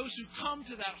and those who come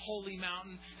to that holy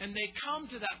mountain and they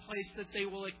come to that place that they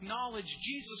will acknowledge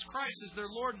Jesus Christ as their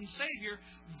Lord and Savior,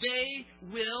 they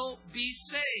will be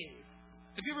saved.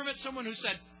 Have you ever met someone who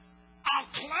said, I'll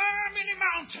climb any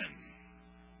mountain.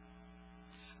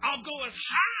 I'll go as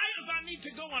high as I need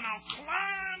to go and I'll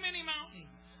climb any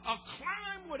mountain. I'll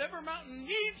climb whatever mountain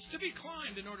needs to be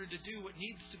climbed in order to do what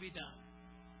needs to be done.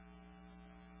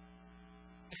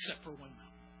 Except for one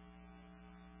mountain.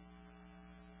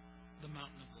 The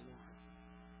mountain of the Lord.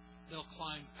 They'll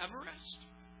climb Everest.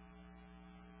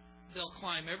 They'll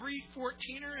climb every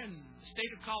 14er in the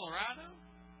state of Colorado.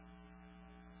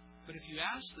 But if you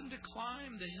ask them to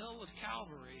climb the hill of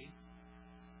Calvary,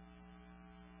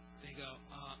 they go,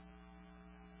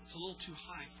 it's a little too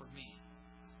high for me.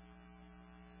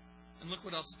 And look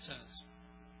what else it says.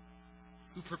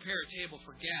 Who prepare a table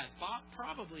for Gad.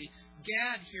 Probably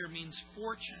Gad here means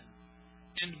fortune,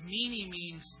 and Mene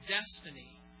means destiny.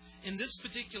 In this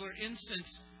particular instance,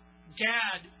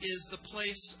 Gad is the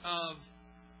place of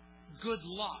good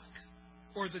luck,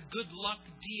 or the good luck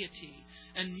deity.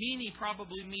 And Mene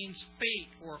probably means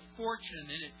fate or fortune,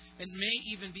 and it may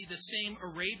even be the same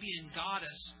Arabian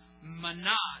goddess,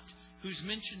 Manat, who's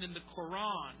mentioned in the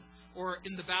Quran. Or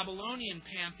in the Babylonian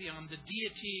pantheon, the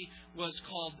deity was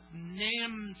called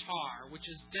Namtar, which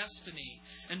is destiny.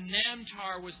 And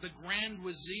Namtar was the grand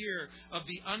vizier of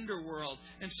the underworld.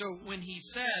 And so when he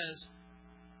says,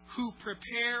 who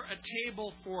prepare a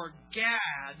table for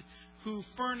Gad, who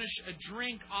furnish a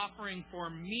drink offering for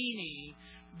Mene,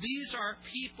 these are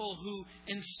people who,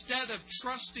 instead of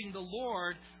trusting the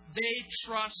Lord, they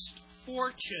trust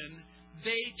fortune,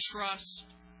 they trust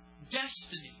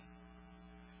destiny.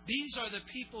 These are the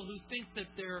people who think that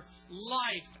their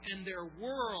life and their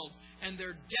world and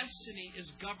their destiny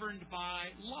is governed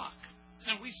by luck.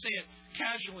 Now, we say it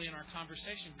casually in our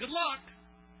conversation, good luck.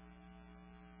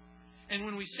 And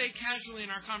when we say casually in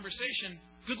our conversation,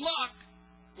 good luck,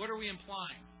 what are we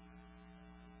implying?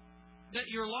 that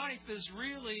your life is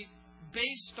really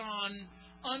based on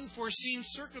unforeseen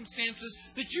circumstances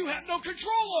that you have no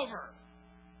control over.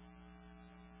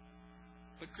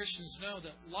 But Christians know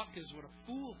that luck is what a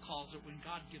fool calls it when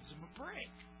God gives him a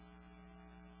break.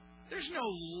 There's no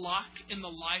luck in the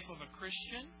life of a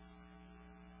Christian.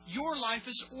 Your life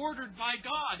is ordered by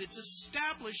God. It's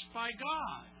established by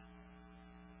God.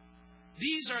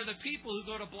 These are the people who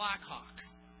go to Black Hawk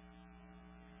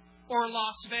or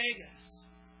Las Vegas.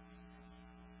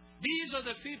 These are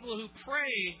the people who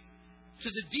pray to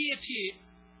the deity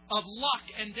of luck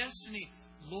and destiny.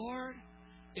 Lord,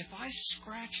 if I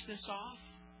scratch this off,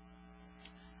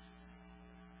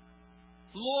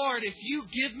 Lord, if you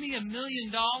give me $1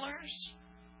 million, I'll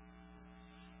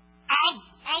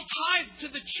tithe to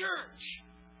the church.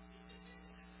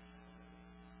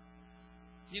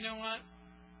 You know what?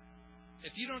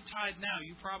 If you don't tithe now,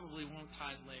 you probably won't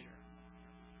tithe later.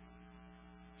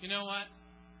 You know what?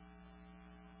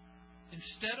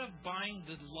 Instead of buying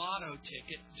the lotto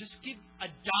ticket, just give a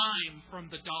dime from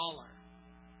the dollar.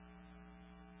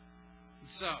 And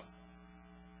so,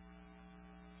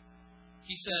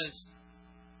 he says,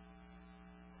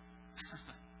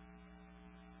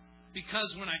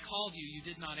 because when I called you, you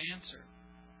did not answer.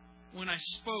 When I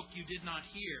spoke, you did not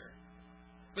hear.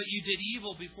 But you did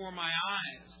evil before my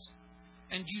eyes.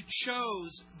 And you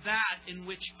chose that in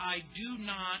which I do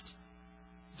not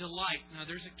delight. Now,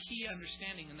 there's a key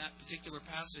understanding in that particular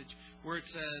passage where it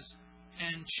says,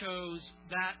 and chose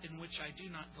that in which I do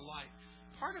not delight.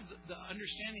 Part of the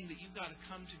understanding that you've got to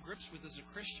come to grips with as a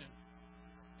Christian,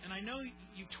 and I know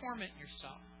you torment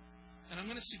yourself, and I'm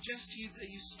going to suggest to you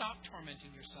that you stop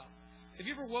tormenting yourself. Have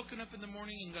you ever woken up in the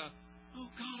morning and go, oh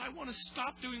God, I want to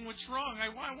stop doing what's wrong. I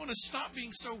want to stop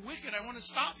being so wicked. I want to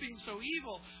stop being so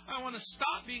evil. I want to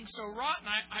stop being so rotten.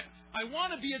 I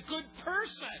want to be a good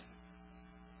person.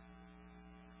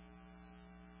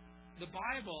 The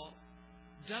Bible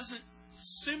doesn't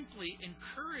simply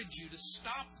encourage you to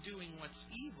stop doing what's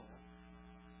evil,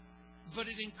 but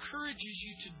it encourages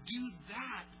you to do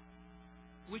that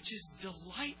which is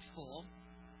delightful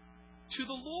to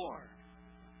the Lord.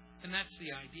 And that's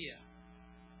the idea.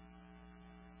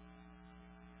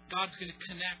 God's going to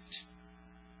connect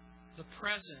the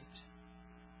present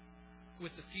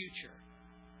with the future.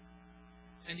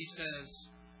 And He says,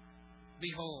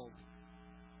 behold,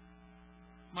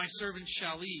 my servant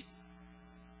shall eat,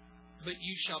 but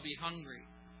you shall be hungry.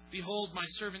 Behold, my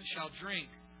servant shall drink,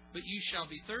 but you shall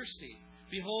be thirsty.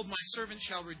 Behold, my servant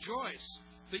shall rejoice,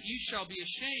 but you shall be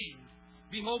ashamed.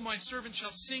 Behold, my servant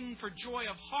shall sing for joy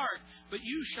of heart, but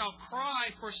you shall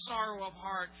cry for sorrow of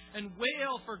heart, and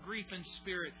wail for grief in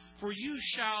spirit. For you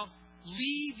shall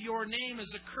leave your name as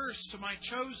a curse to my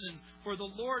chosen, for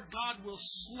the Lord God will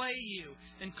slay you,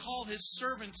 and call His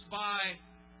servants by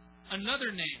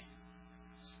another name.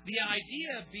 The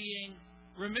idea being,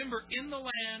 remember, in the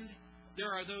land,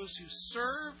 there are those who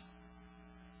serve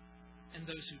and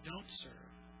those who don't serve.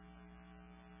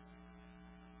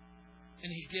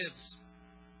 And He gives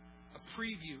a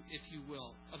preview, if you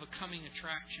will, of a coming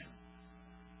attraction.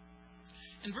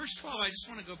 In verse 12, I just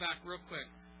want to go back real quick.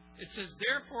 It says,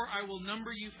 therefore I will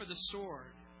number you for the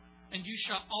sword, and you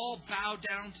shall all bow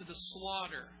down to the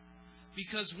slaughter.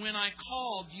 Because when I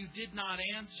called, you did not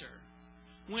answer.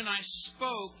 When I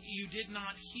spoke, you did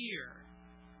not hear,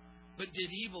 but did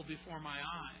evil before my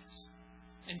eyes,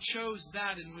 and chose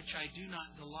that in which I do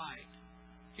not delight.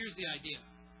 Here's the idea.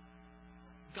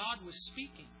 God was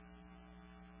speaking,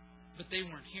 but they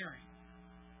weren't hearing.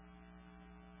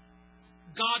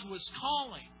 God was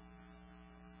calling,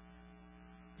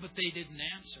 but they didn't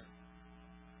answer.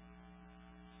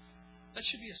 That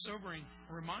should be a sobering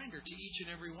reminder to each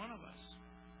and every one of us.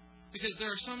 Because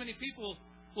there are so many people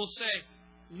who will say,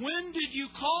 when did you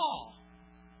call?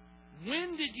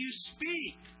 When did you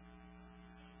speak?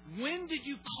 When did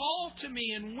you call to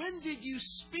me? And when did you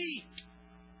speak?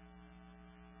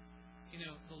 You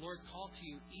know, the Lord called to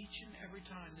you each and every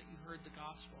time that you heard the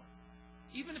gospel.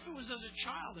 Even if it was as a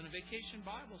child in a vacation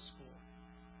Bible school.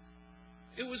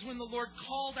 It was when the Lord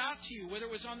called out to you, whether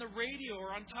it was on the radio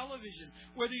or on television,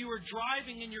 whether you were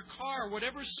driving in your car,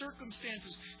 whatever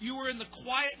circumstances, you were in the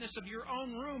quietness of your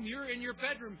own room, you're in your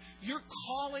bedroom, you're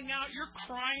calling out, you're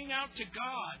crying out to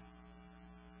God.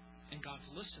 And God's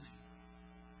listening.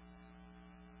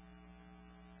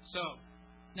 So,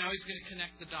 now He's going to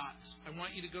connect the dots. I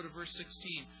want you to go to verse 16.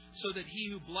 So that he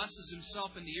who blesses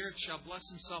himself in the earth shall bless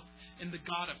himself in the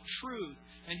God of truth.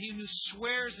 And he who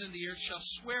swears in the earth shall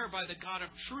swear by the God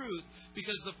of truth,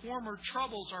 because the former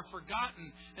troubles are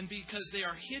forgotten, and because they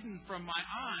are hidden from my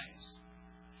eyes.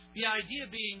 The idea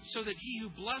being so that he who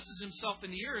blesses himself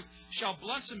in the earth shall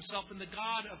bless himself in the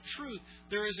God of truth.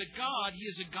 There is a God, he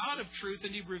is a God of truth,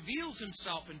 and he reveals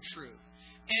himself in truth.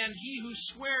 And he who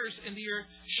swears in the earth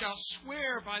shall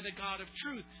swear by the God of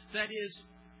truth. That is,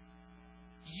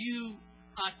 you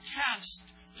attest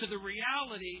to the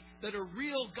reality that a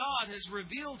real God has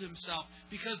revealed himself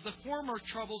because the former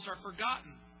troubles are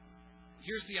forgotten.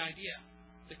 Here's the idea.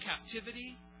 The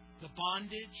captivity, the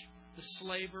bondage, the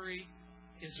slavery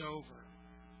is over.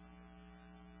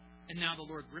 And now the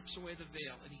Lord rips away the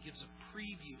veil and he gives a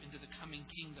preview into the coming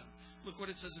kingdom. Look what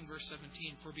it says in verse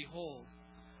 17. For behold,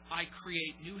 I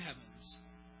create new heavens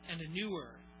and a new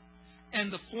earth,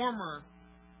 and the former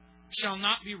shall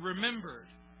not be remembered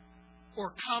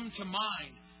or come to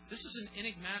mind. This is an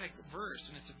enigmatic verse,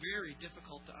 and it's very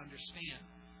difficult to understand.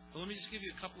 But let me just give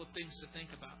you a couple of things to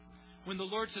think about. When the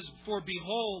Lord says, for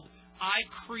behold, I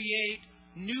create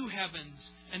new heavens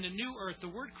and a new earth,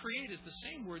 the word create is the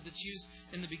same word that's used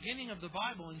in the beginning of the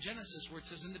Bible in Genesis, where it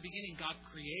says, in the beginning God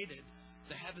created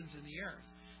the heavens and the earth.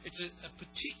 It's a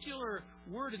particular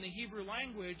word in the Hebrew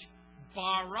language,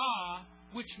 bara,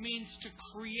 which means to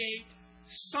create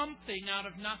something out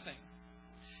of nothing.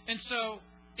 And so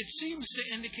it seems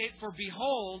to indicate, for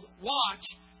behold, watch,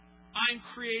 I'm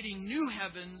creating new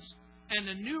heavens and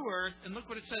a new earth. And look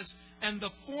what it says, and the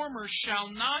former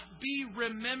shall not be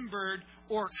remembered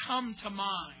or come to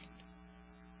mind.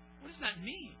 What does that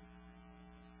mean?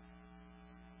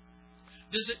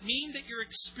 Does it mean that your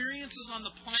experiences on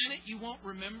the planet you won't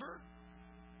remember?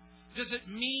 Does it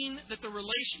mean that the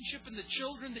relationship and the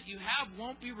children that you have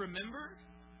won't be remembered?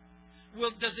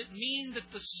 Well, does it mean that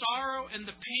the sorrow and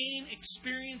the pain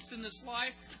experienced in this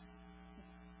life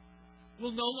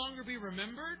will no longer be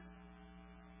remembered?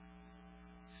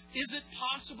 Is it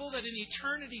possible that in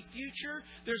eternity future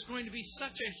there's going to be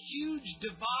such a huge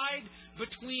divide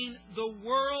between the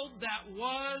world that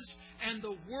was and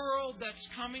the world that's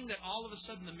coming that all of a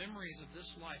sudden the memories of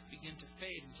this life begin to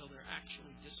fade until they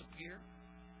actually disappear?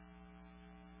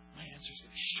 My answer is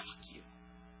going to shock you.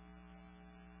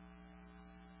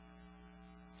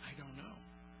 I don't know.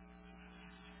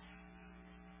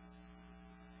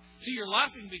 See, you're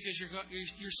laughing because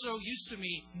you're so used to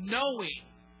me knowing.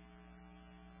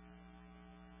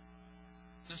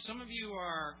 Now, some of you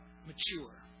are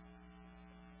mature.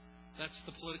 That's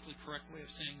the politically correct way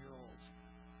of saying you're old.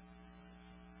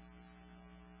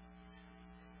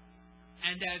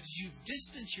 And as you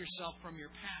distance yourself from your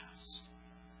past,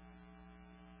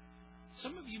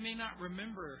 some of you may not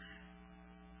remember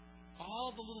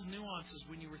all the little nuances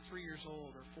when you were 3 years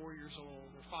old or 4 years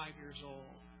old or 5 years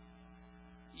old.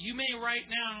 You may right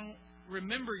now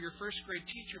remember your first grade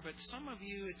teacher, but some of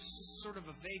you, it's just sort of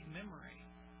a vague memory.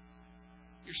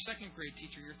 Your second grade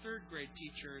teacher, your third grade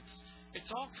teacher,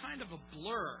 it's all kind of a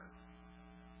blur.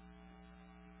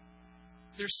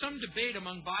 There's some debate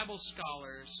among Bible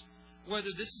scholars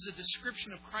whether this is a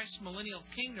description of Christ's millennial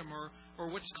kingdom or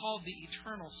what's called the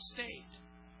eternal state.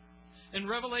 In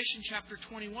Revelation chapter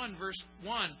 21, verse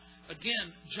 1,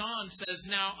 again, John says,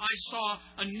 now I saw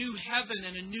a new heaven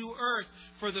and a new earth,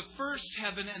 for the first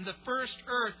heaven and the first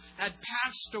earth had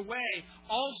passed away.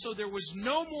 Also there was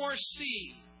no more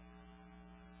sea.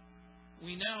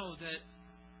 We know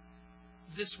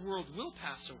that this world will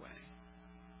pass away.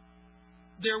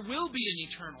 There will be an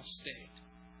eternal state.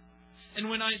 And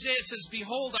when Isaiah says,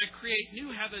 behold, I create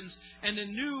new heavens and a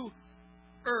new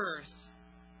earth,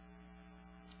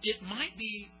 it might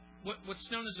be what's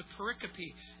known as a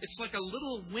pericope. It's like a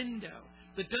little window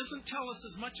that doesn't tell us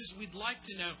as much as we'd like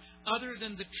to know, other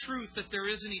than the truth that there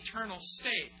is an eternal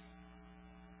state.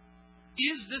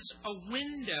 Is this a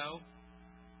window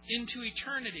into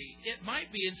eternity? It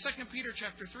might be. In 2 Peter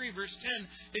chapter 3, verse 10,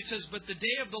 it says, but the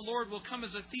day of the Lord will come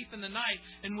as a thief in the night,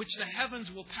 in which the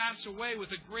heavens will pass away with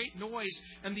a great noise,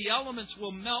 and the elements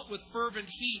will melt with fervent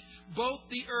heat. Both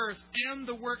the earth and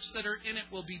the works that are in it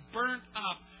will be burnt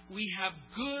up. We have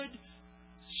good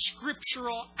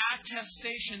scriptural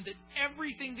attestation that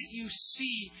everything that you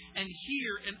see and hear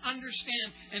and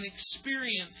understand and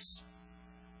experience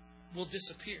will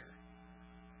disappear.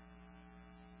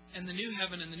 And the new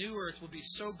heaven and the new earth will be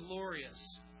so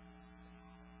glorious,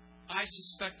 I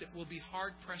suspect that we'll be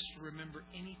hard-pressed to remember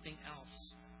anything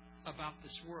else about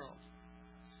this world.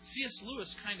 C.S.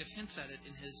 Lewis kind of hints at it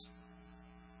in his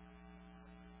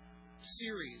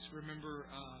series, remember,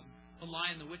 The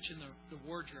Lion, the Witch, and the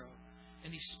Wardrobe.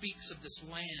 And he speaks of this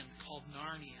land called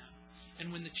Narnia.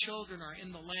 And when the children are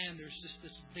in the land, there's just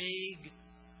this vague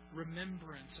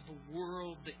remembrance of a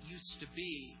world that used to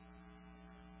be.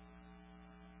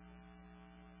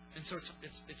 And so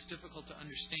it's difficult to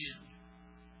understand.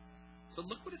 But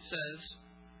look what it says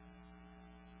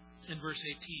In verse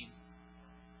 18,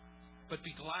 but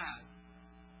be glad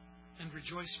and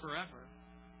rejoice forever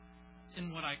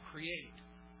in what I create.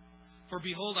 For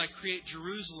behold, I create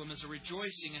Jerusalem as a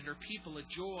rejoicing, and her people a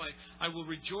joy. I will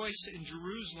rejoice in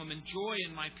Jerusalem and joy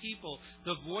in my people.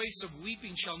 The voice of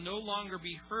weeping shall no longer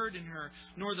be heard in her,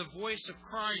 nor the voice of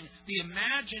crying. The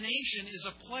imagination is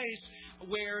a place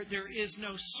where there is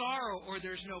no sorrow or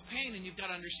there's no pain. And you've got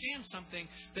to understand something,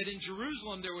 that in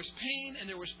Jerusalem there was pain and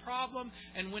there was problem,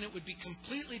 and when it would be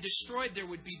completely destroyed, there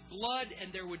would be blood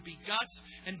and there would be guts,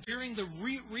 and during the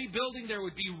rebuilding there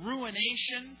would be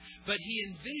ruination. But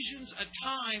he envisions a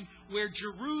time where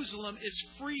Jerusalem is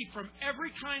free from every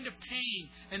kind of pain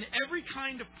and every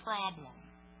kind of problem.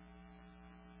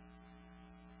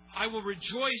 I will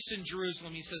rejoice in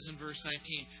Jerusalem, he says in verse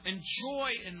 19, and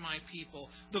joy in my people.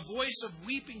 The voice of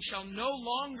weeping shall no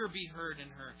longer be heard in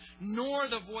her, nor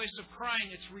the voice of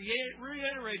crying. It's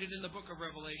reiterated in the book of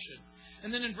Revelation.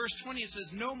 And then in verse 20 it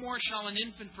says, no more shall an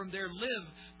infant from there live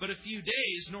but a few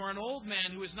days, nor an old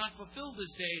man who has not fulfilled his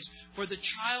days. For the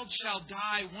child shall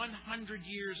die 100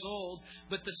 years old,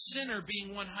 but the sinner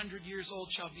being 100 years old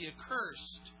shall be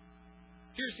accursed.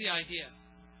 Here's the idea.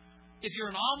 If you're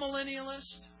an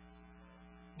amillennialist,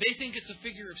 they think it's a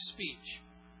figure of speech.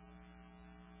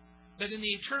 That in the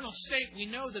eternal state we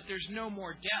know that there's no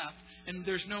more death and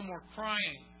there's no more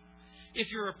crying.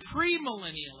 If you're a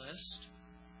premillennialist,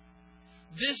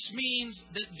 this means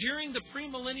that during the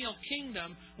premillennial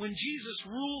kingdom, when Jesus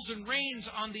rules and reigns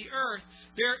on the earth,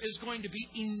 there is going to be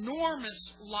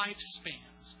enormous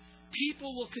lifespans.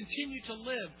 People will continue to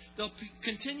live. They'll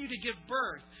continue to give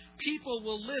birth. People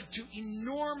will live to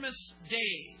enormous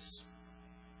days.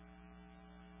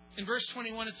 In verse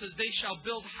 21 it says, they shall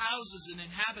build houses and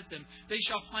inhabit them. They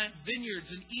shall plant vineyards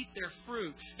and eat their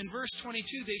fruit. In verse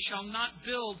 22, they shall not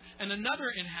build and another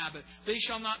inhabit. They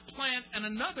shall not plant and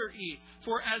another eat.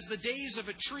 For as the days of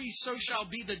a tree, so shall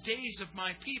be the days of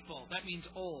my people. That means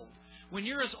old. When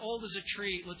you're as old as a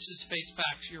tree, let's just face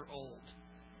facts, you're old.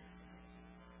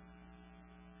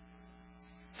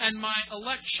 And my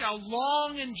elect shall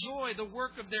long enjoy the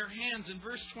work of their hands. In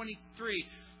verse 23,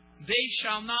 they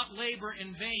shall not labor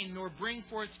in vain, nor bring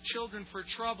forth children for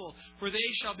trouble, for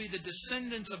they shall be the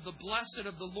descendants of the blessed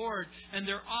of the Lord, and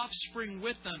their offspring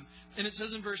with them. And it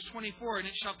says in verse 24, and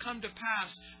it shall come to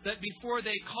pass that before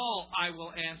they call, I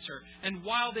will answer, and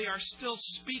while they are still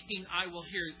speaking, I will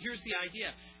hear. Here's the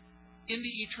idea. In the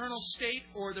eternal state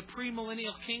or the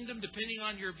premillennial kingdom, depending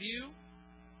on your view,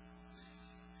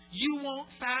 you won't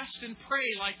fast and pray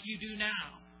like you do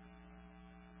now.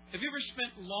 Have you ever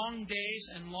spent long days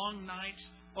and long nights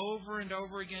over and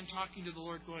over again talking to the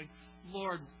Lord, going,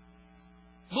 Lord,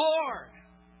 Lord,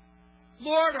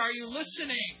 Lord, are you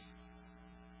listening?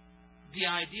 The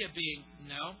idea being,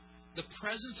 no. The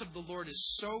presence of the Lord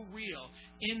is so real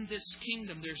in this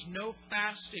kingdom. There's no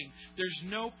fasting. There's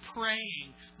no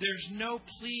praying. There's no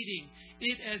pleading.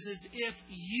 It is as if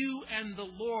you and the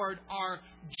Lord are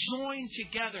joined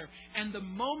together. And the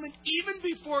moment, even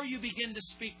before you begin to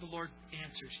speak, the Lord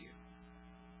answers you.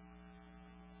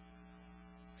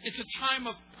 It's a time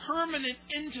of permanent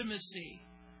intimacy.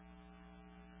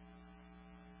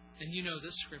 And you know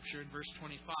this scripture in verse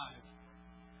 25.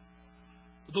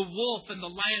 The wolf and the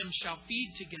lamb shall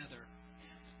feed together.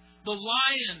 The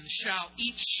lion shall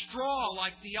eat straw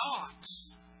like the ox.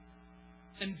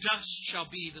 And dust shall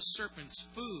be the serpent's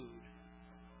food.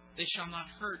 They shall not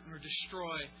hurt nor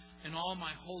destroy in all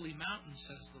my holy mountain,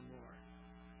 says the Lord.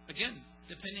 Again,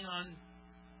 depending on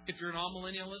if you're an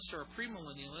amillennialist or a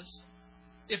premillennialist,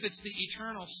 if it's the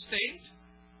eternal state,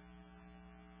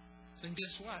 then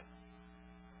guess what?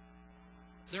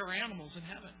 There are animals in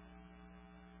heaven.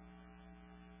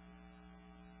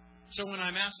 So when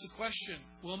I'm asked the question,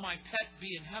 will my pet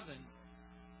be in heaven?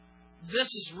 This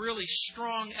is really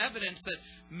strong evidence that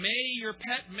your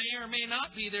pet may or may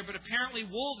not be there, but apparently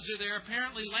wolves are there,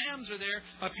 apparently lambs are there,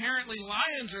 apparently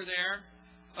lions are there,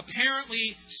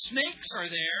 apparently snakes are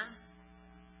there.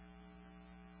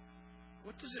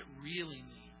 What does it really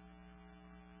mean?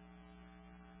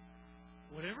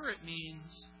 Whatever it means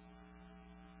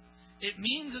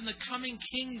in the coming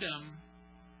kingdom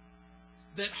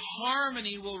that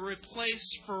harmony will replace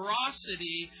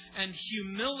ferocity and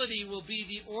humility will be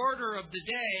the order of the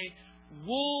day.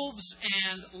 Wolves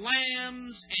and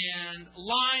lambs and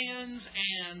lions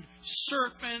and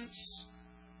serpents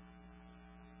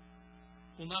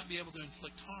will not be able to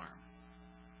inflict harm.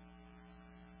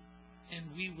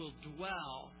 And we will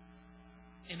dwell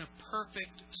in a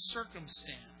perfect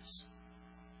circumstance.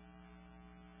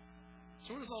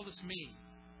 So what does all this mean?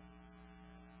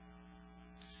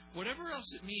 Whatever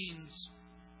else it means,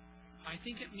 I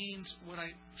think it means what I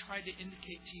tried to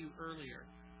indicate to you earlier.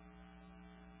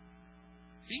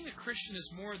 Being a Christian is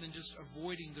more than just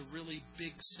avoiding the really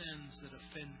big sins that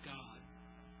offend God.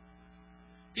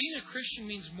 Being a Christian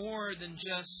means more than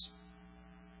just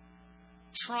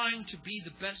trying to be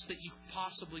the best that you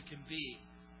possibly can be.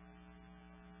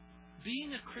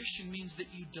 Being a Christian means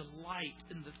that you delight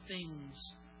in the things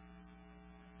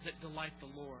that delight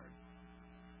the Lord.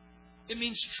 It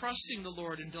means trusting the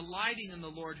Lord and delighting in the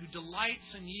Lord who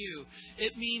delights in you.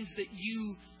 It means that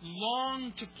you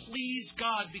long to please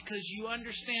God because you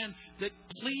understand that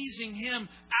pleasing Him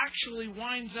actually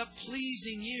winds up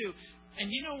pleasing you.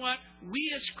 And you know what?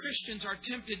 We as Christians are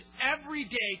tempted every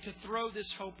day to throw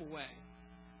this hope away.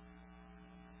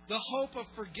 The hope of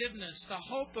forgiveness, the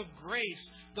hope of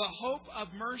grace, the hope of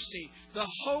mercy, the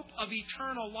hope of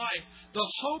eternal life, the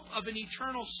hope of an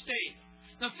eternal state.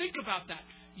 Now think about that.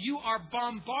 You are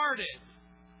bombarded.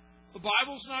 The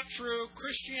Bible's not true.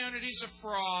 Christianity's a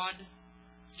fraud.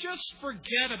 Just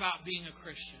forget about being a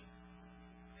Christian.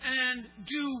 And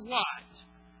do what?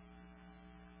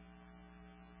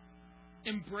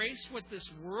 Embrace what this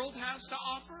world has to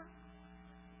offer?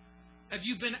 Have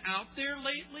you been out there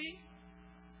lately?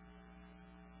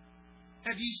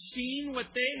 Have you seen what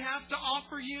they have to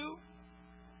offer you?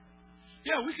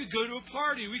 Yeah, we could go to a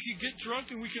party, we could get drunk,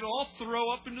 and we could all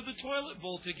throw up into the toilet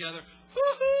bowl together.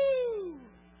 Woohoo!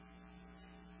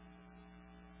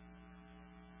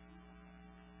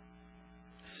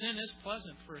 Sin is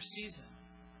pleasant for a season,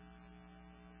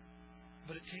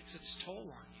 but it takes its toll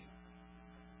on you,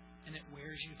 and it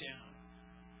wears you down,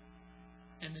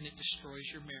 and then it destroys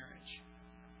your marriage,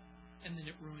 and then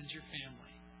it ruins your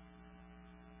family,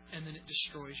 and then it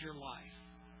destroys your life,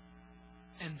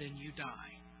 and then you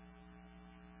die.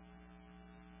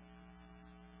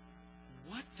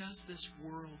 What does this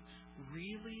world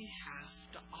really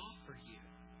have to offer you?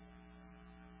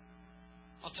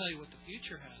 I'll tell you what the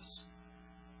future has.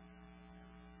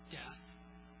 Death.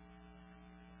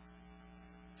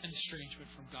 And estrangement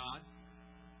from God.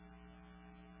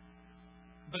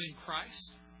 But in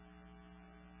Christ,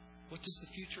 what does the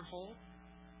future hold?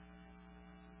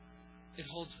 It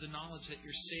holds the knowledge that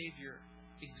your Savior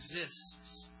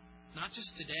exists, not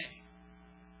just today,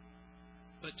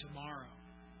 but tomorrow.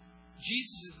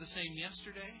 Jesus is the same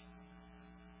yesterday,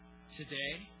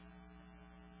 today,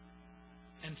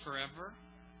 and forever.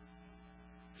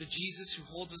 The Jesus who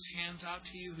holds His hands out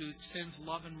to you, who extends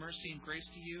love and mercy and grace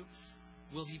to you,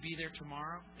 will He be there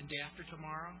tomorrow and day after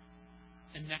tomorrow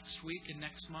and next week and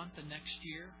next month and next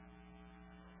year,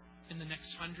 in the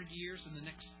next 100 years, in the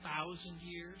next 1,000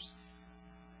 years,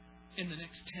 in the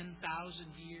next 10,000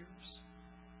 years?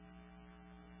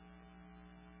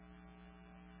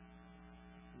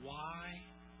 Why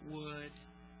would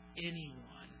anyone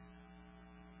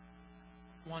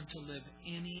want to live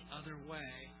any other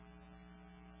way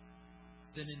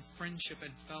than in friendship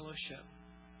and fellowship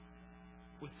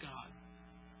with God?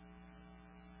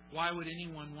 Why would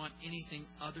anyone want anything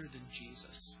other than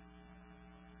Jesus?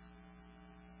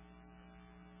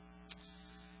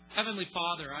 Heavenly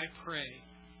Father, I pray,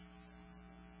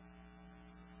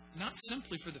 not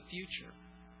simply for the future,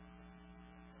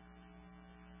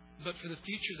 but for the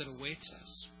future that awaits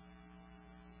us.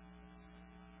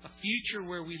 A future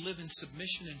where we live in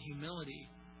submission and humility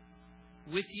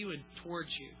with you and towards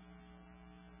you.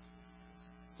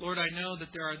 Lord, I know that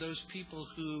there are those people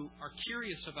who are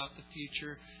curious about the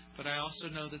future, but I also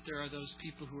know that there are those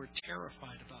people who are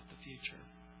terrified about the future.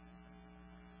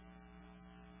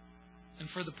 And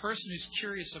for the person who's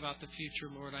curious about the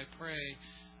future, Lord, I pray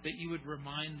that you would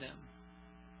remind them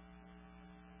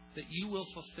that you will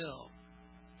fulfill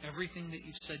everything that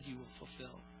you've said you will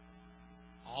fulfill.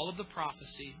 All of the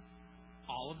prophecy,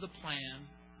 all of the plan,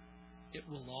 it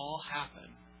will all happen.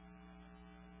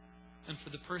 And for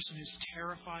the person who's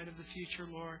terrified of the future,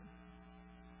 Lord,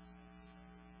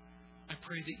 I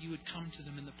pray that you would come to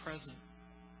them in the present.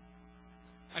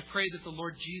 I pray that the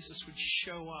Lord Jesus would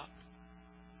show up.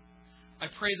 I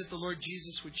pray that the Lord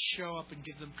Jesus would show up and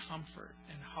give them comfort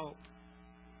and hope.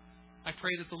 I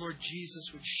pray that the Lord Jesus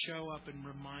would show up and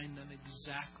remind them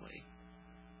exactly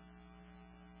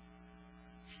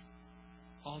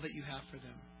all that you have for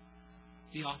them.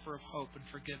 The offer of hope and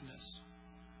forgiveness,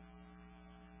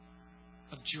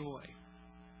 of joy,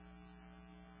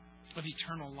 of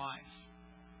eternal life,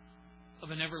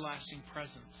 of an everlasting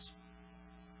presence.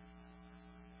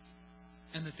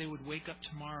 And that they would wake up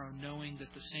tomorrow knowing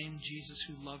that the same Jesus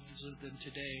who loves them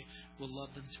today will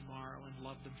love them tomorrow and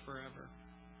love them forever.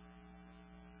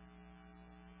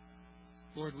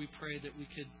 Lord, we pray that we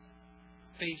could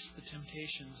face the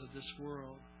temptations of this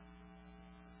world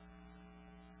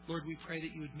Lord, we pray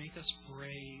that you would make us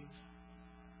brave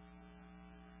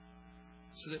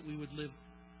so that we would live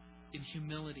in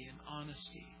humility and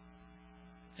honesty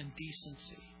and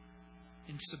decency,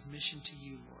 in submission to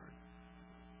you, Lord.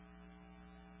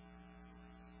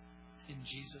 In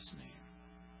Jesus' name,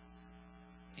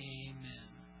 amen.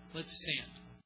 Let's stand.